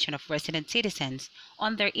 taxation of resident citizens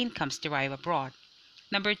on their incomes derived abroad.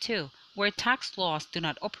 Number 2, where tax laws do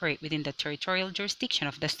not operate within the territorial jurisdiction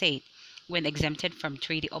of the state, when exempted from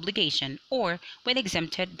treaty obligation or when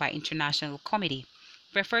exempted by international committee.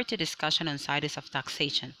 Refer to discussion on status of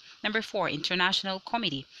taxation. Number 4, international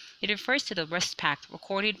committee. It refers to the respect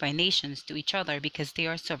accorded by nations to each other because they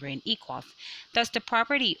are sovereign equals. Thus, the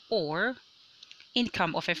property or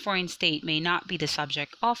income of a foreign state may not be the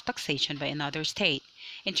subject of taxation by another state.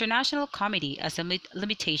 International committee as a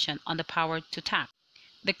limitation on the power to tax.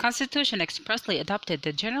 The Constitution expressly adopted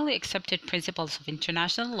the generally accepted principles of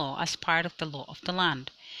international law as part of the law of the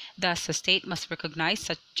land. Thus, a state must recognize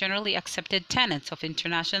such generally accepted tenets of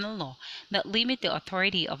international law that limit the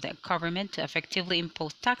authority of the government to effectively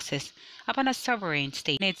impose taxes upon a sovereign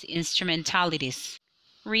state and its instrumentalities.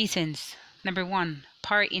 Reasons: Number 1,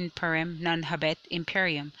 par imperem non habet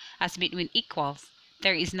imperium, as between equals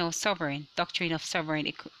there is no sovereign, doctrine of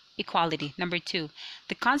sovereign equality. Number 2,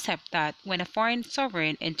 the concept that when a foreign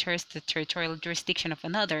sovereign enters the territorial jurisdiction of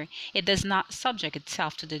another, it does not subject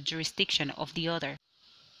itself to the jurisdiction of the other.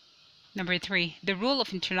 Number 3, the rule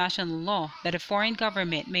of international law that a foreign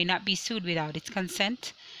government may not be sued without its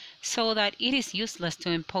consent, so that it is useless to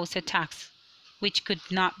impose a tax which could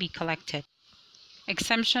not be collected.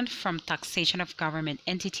 Exemption from taxation of government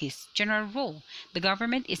entities. General rule: the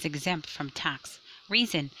government is exempt from tax.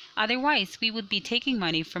 Reason: otherwise we would be taking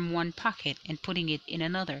money from one pocket and putting it in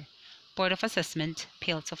another. Board of Assessment,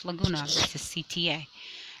 Pills of Laguna versus CTA.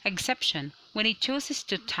 Exception: when it chooses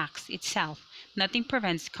to tax itself, nothing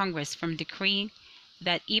prevents Congress from decreeing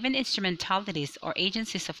that even instrumentalities or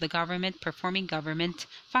agencies of the government performing government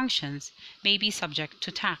functions may be subject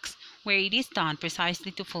to tax, where it is done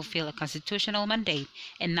precisely to fulfill a constitutional mandate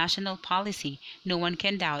and national policy. No one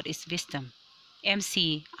can doubt its wisdom.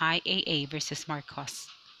 MCIAA versus Marcos.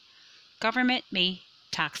 Government may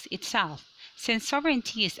tax itself. Since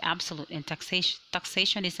sovereignty is absolute and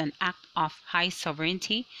taxation is an act of high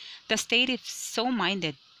sovereignty, the state, if so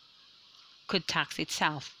minded, could tax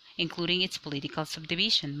itself, including its political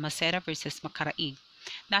subdivision. Macera versus Macaraig.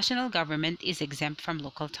 National government is exempt from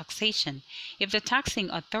local taxation. If the taxing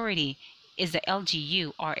authority is the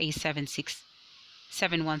LGU, RA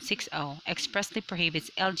 7160 expressly prohibits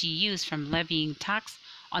LGUs from levying tax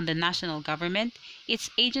on the national government, its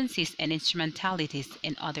agencies and instrumentalities,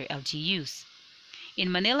 and other LGUs.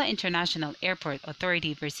 In Manila International Airport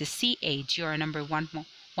Authority versus CA, GR number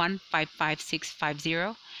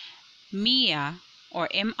 155650, MIA or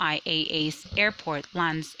MIAA's airport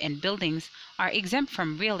lands and buildings are exempt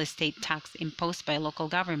from real estate tax imposed by local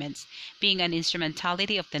governments. Being an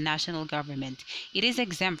instrumentality of the national government, it is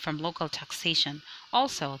exempt from local taxation.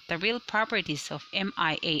 Also, the real properties of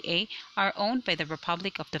MIAA are owned by the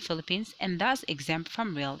Republic of the Philippines and thus exempt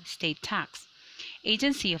from real estate tax.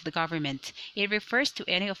 Agency of the government. It refers to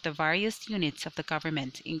any of the various units of the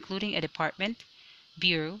government, including a department,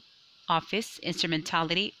 bureau, office,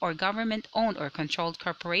 instrumentality, or government-owned or controlled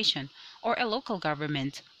corporation, or a local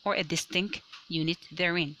government, or a distinct unit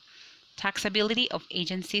therein. Taxability of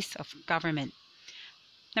agencies of government.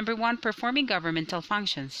 Number 1, performing governmental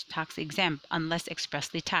functions, tax exempt unless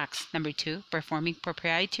expressly taxed. Number 2, performing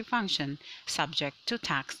proprietary function, subject to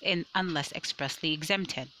tax and unless expressly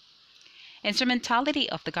exempted. Instrumentality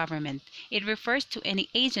of the government. It refers to any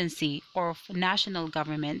agency or national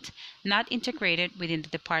government not integrated within the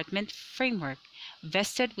department framework,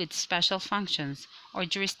 vested with special functions or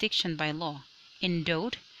jurisdiction by law,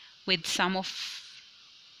 endowed with some,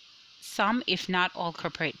 if not all,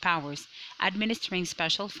 corporate powers, administering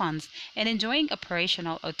special funds, and enjoying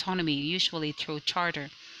operational autonomy, usually through charter.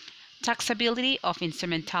 Taxability of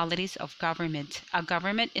instrumentalities of government. A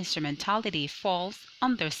government instrumentality falls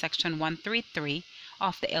under Section 133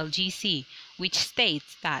 of the LGC, which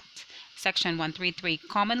states that Section 133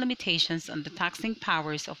 common limitations on the taxing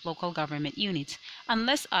powers of local government units,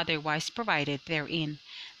 unless otherwise provided therein.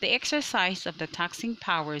 The exercise of the taxing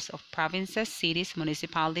powers of provinces, cities,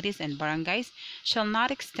 municipalities, and barangays shall not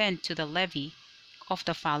extend to the levy of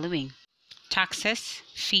the following: taxes,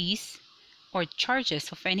 fees, or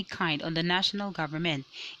charges of any kind on the national government,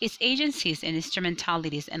 its agencies and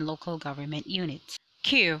instrumentalities, and local government units.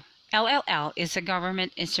 Q. LLL is a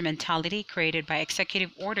government instrumentality created by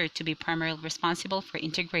executive order to be primarily responsible for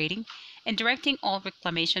integrating and directing all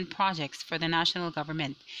reclamation projects for the national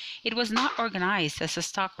government. It was not organized as a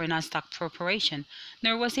stock or non-stock corporation,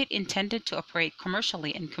 nor was it intended to operate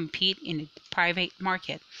commercially and compete in the private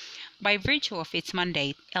market. By virtue of its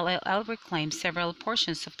mandate, LLL reclaimed several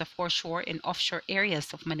portions of the foreshore and offshore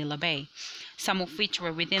areas of Manila Bay, some of which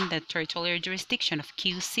were within the territorial jurisdiction of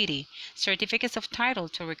Q City. Certificates of title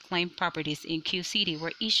to reclaimed properties in Q City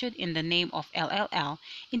were issued in the name of LLL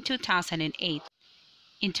in 2008.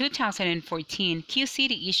 In 2014, Q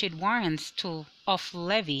City issued warrants of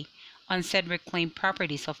levy on said reclaimed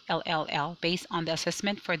properties of LLL based on the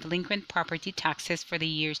assessment for delinquent property taxes for the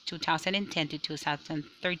years 2010 to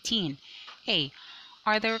 2013. A.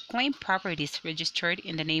 Are the reclaimed properties registered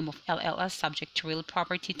in the name of LLL subject to real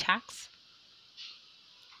property tax?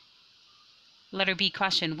 Letter B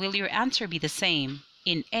question. Will your answer be the same?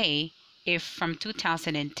 In A, if from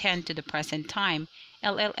 2010 to the present time,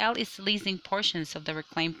 LLL is leasing portions of the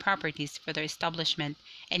reclaimed properties for the establishment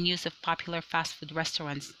and use of popular fast food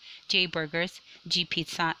restaurants, J Burgers, G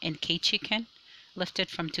Pizza, and K Chicken, lifted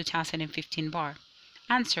from 2015 bar.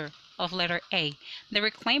 Answer of letter A. The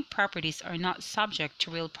reclaimed properties are not subject to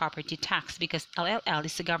real property tax because LLL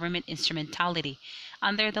is a government instrumentality.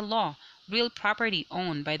 Under the law, real property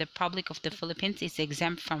owned by the Republic of the Philippines is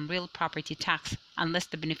exempt from real property tax unless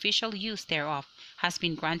the beneficial use thereof has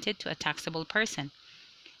been granted to a taxable person.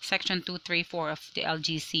 Section 234 of the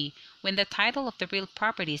LGC. When the title of the real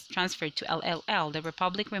property is transferred to LLL, the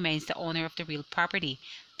Republic remains the owner of the real property.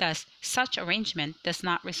 Thus, such arrangement does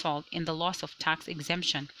not result in the loss of tax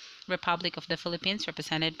exemption. Republic of the Philippines,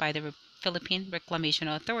 represented by the Philippine Reclamation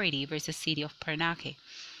Authority versus City of Paranaque.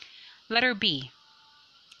 Letter B.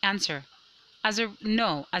 Answer. As a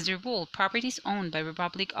rule, properties owned by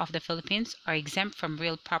Republic of the Philippines are exempt from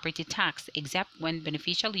real property tax except when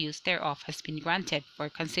beneficial use thereof has been granted for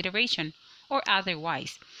consideration or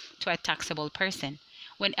otherwise to a taxable person.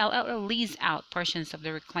 When LLL lease out portions of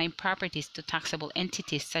the reclaimed properties to taxable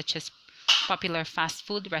entities such as popular fast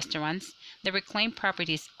food restaurants, the reclaimed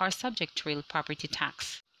properties are subject to real property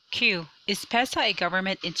tax. Q. Is PESA a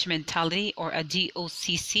government instrumentality or a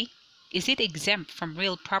GOCC? Is it exempt from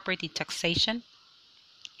real property taxation?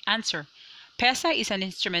 Answer. PESA is an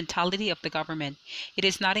instrumentality of the government. It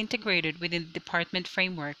is not integrated within the department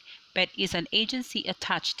framework, but is an agency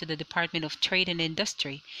attached to the Department of Trade and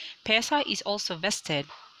Industry. PESA is also vested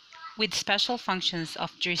with special functions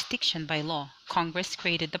of jurisdiction by law. Congress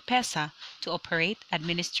created the PESA to operate,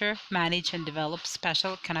 administer, manage, and develop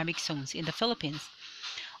special economic zones in the Philippines.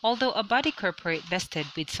 Although a body corporate vested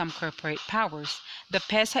with some corporate powers, the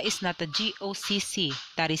PESA is not a GOCC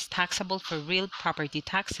that is taxable for real property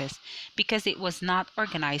taxes because it was not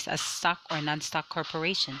organized as stock or non-stock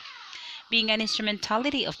corporation. Being an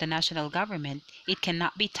instrumentality of the national government, it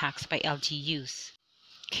cannot be taxed by LGUs.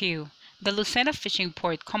 Q. The Lucena Fishing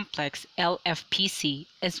Port Complex, LFPC,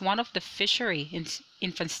 is one of the fishery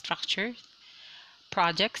infrastructure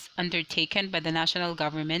projects undertaken by the national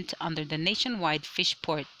government under the Nationwide Fish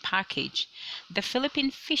Port Package. The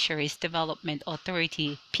Philippine Fisheries Development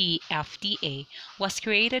Authority, PFDA, was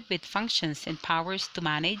created with functions and powers to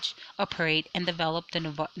manage, operate, and develop the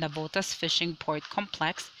Navotas Fishing Port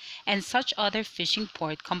Complex and such other fishing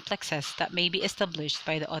port complexes that may be established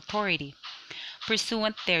by the authority.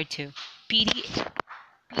 Pursuant thereto,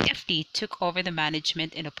 PFD took over the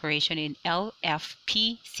management and operation in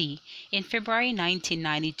LFPC in February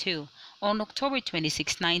 1992. On October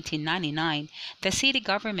 26, 1999, the city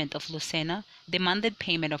government of Lucena demanded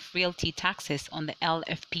payment of realty taxes on the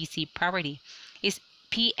LFPC property. Is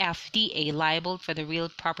PFDA liable for the real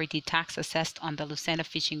property tax assessed on the Lucena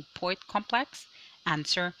Fishing Port Complex?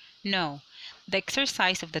 Answer: no. The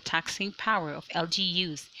exercise of the taxing power of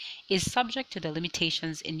LGUs is subject to the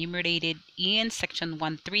limitations enumerated in Section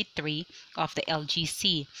 133 of the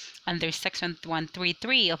LGC. Under Section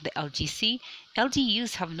 133 of the LGC,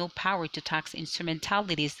 LGUs have no power to tax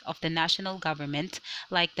instrumentalities of the national government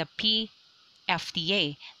like the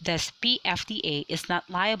PFDA. Thus, PFDA is not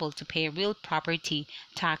liable to pay real property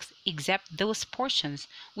tax except those portions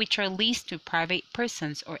which are leased to private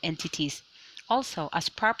persons or entities. Also, as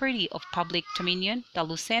property of public dominion, the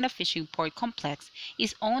Lucena Fishing Port Complex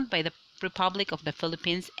is owned by the Republic of the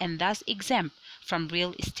Philippines and thus exempt from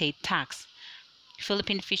real estate tax.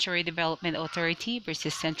 Philippine Fishery Development Authority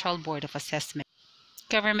versus Central Board of Assessment.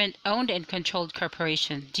 Government-owned and controlled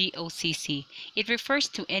corporation, GOCC. It refers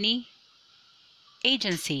to any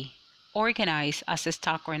agency organized as a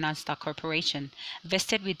stock or non-stock corporation,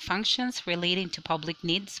 vested with functions relating to public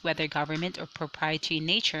needs, whether government or proprietary in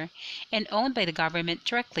nature, and owned by the government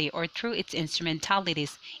directly or through its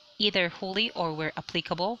instrumentalities, either wholly or where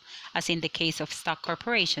applicable, as in the case of stock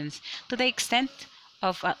corporations, to the extent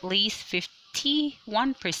of at least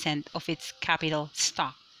 51% of its capital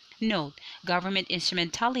stock. Note: government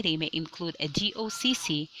instrumentality may include a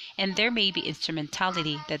GOCC, and there may be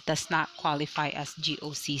instrumentality that does not qualify as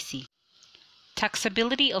GOCC.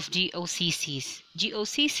 Taxability of GOCCs.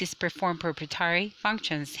 GOCCs perform proprietary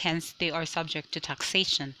functions, hence they are subject to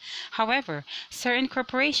taxation. However, certain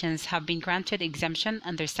corporations have been granted exemption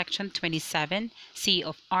under Section 27C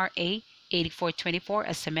of RA 8424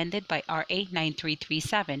 as amended by RA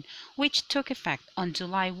 9337, which took effect on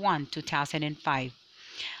July 1, 2005.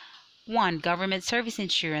 1. Government Service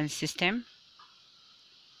Insurance System,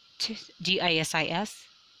 GISIS.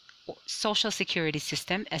 Social Security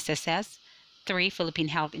System, SSS. 3. Philippine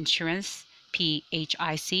Health Insurance,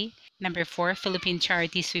 PHIC. Number 4. Philippine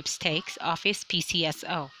Charity Sweepstakes Office,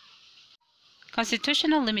 PCSO.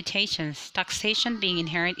 Constitutional limitations. Taxation, being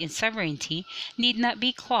inherent in sovereignty, need not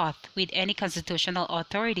be clothed with any constitutional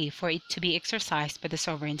authority for it to be exercised by the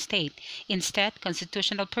sovereign state. Instead,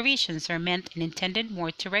 constitutional provisions are meant and intended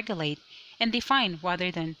more to regulate and define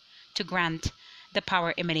rather than to grant the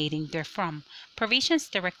power emanating therefrom. Provisions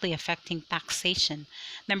directly affecting taxation.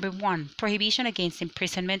 Number 1. Prohibition against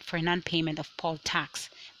imprisonment for non-payment of poll tax.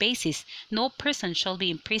 Basis: no person shall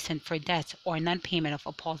be imprisoned for debt or non-payment of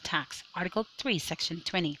a poll tax. Article 3, Section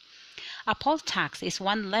 20. A poll tax is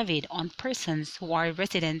one levied on persons who are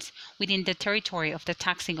residents within the territory of the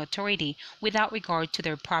taxing authority without regard to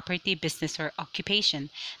their property, business, or occupation.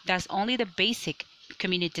 Thus, only the basic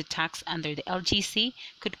community tax under the LGC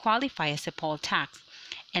could qualify as a poll tax,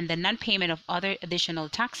 and the non-payment of other additional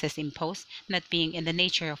taxes imposed, not being in the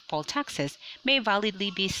nature of poll taxes, may validly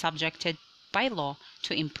be subjected by law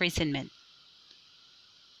to imprisonment.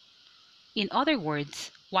 In other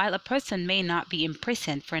words, while a person may not be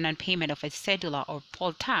imprisoned for non-payment of a cedula or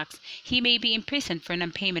poll tax, he may be imprisoned for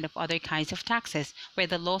non-payment of other kinds of taxes where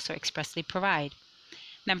the laws so expressly provide.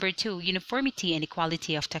 Number 2. Uniformity and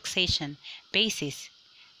equality of taxation. Basis: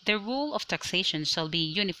 the rule of taxation shall be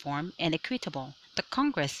uniform and equitable. The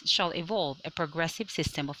Congress shall evolve a progressive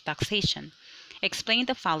system of taxation. Explain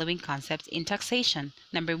the following concepts in taxation.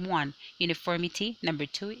 Number 1. Uniformity. Number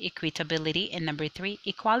 2. Equitability. And number 3.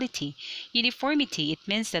 Equality. Uniformity: it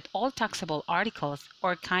means that all taxable articles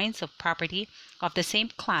or kinds of property of the same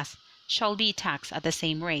class shall be taxed at the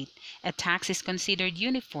same rate. A tax is considered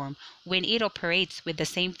uniform when it operates with the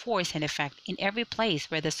same force and effect in every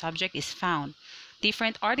place where the subject is found.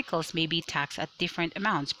 Different articles may be taxed at different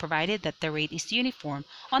amounts, provided that the rate is uniform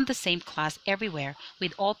on the same class everywhere,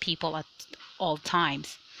 with all people at all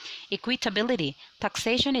times. Equitability: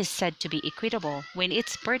 taxation is said to be equitable when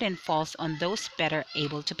its burden falls on those better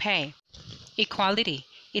able to pay. Equality: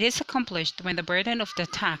 it is accomplished when the burden of the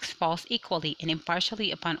tax falls equally and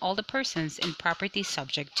impartially upon all the persons and property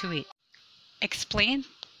subject to it. Explain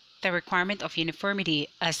the requirement of uniformity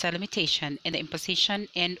as a limitation in the imposition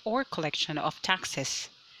and/or collection of taxes.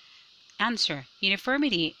 Answer: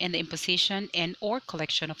 uniformity in the imposition and/or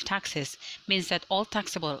collection of taxes means that all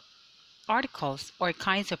taxable articles or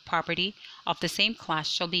kinds of property of the same class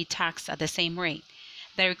shall be taxed at the same rate.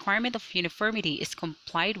 The requirement of uniformity is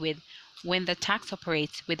complied with when the tax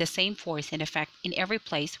operates with the same force and effect in every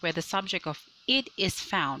place where the subject of it is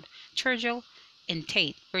found. Churchill and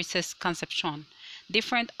Tate versus Concepcion.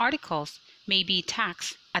 Different articles may be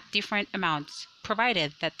taxed at different amounts,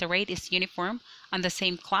 provided that the rate is uniform on the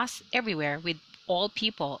same class everywhere, with all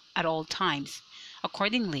people at all times.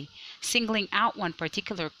 Accordingly, singling out one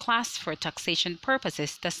particular class for taxation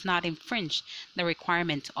purposes does not infringe the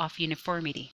requirement of uniformity.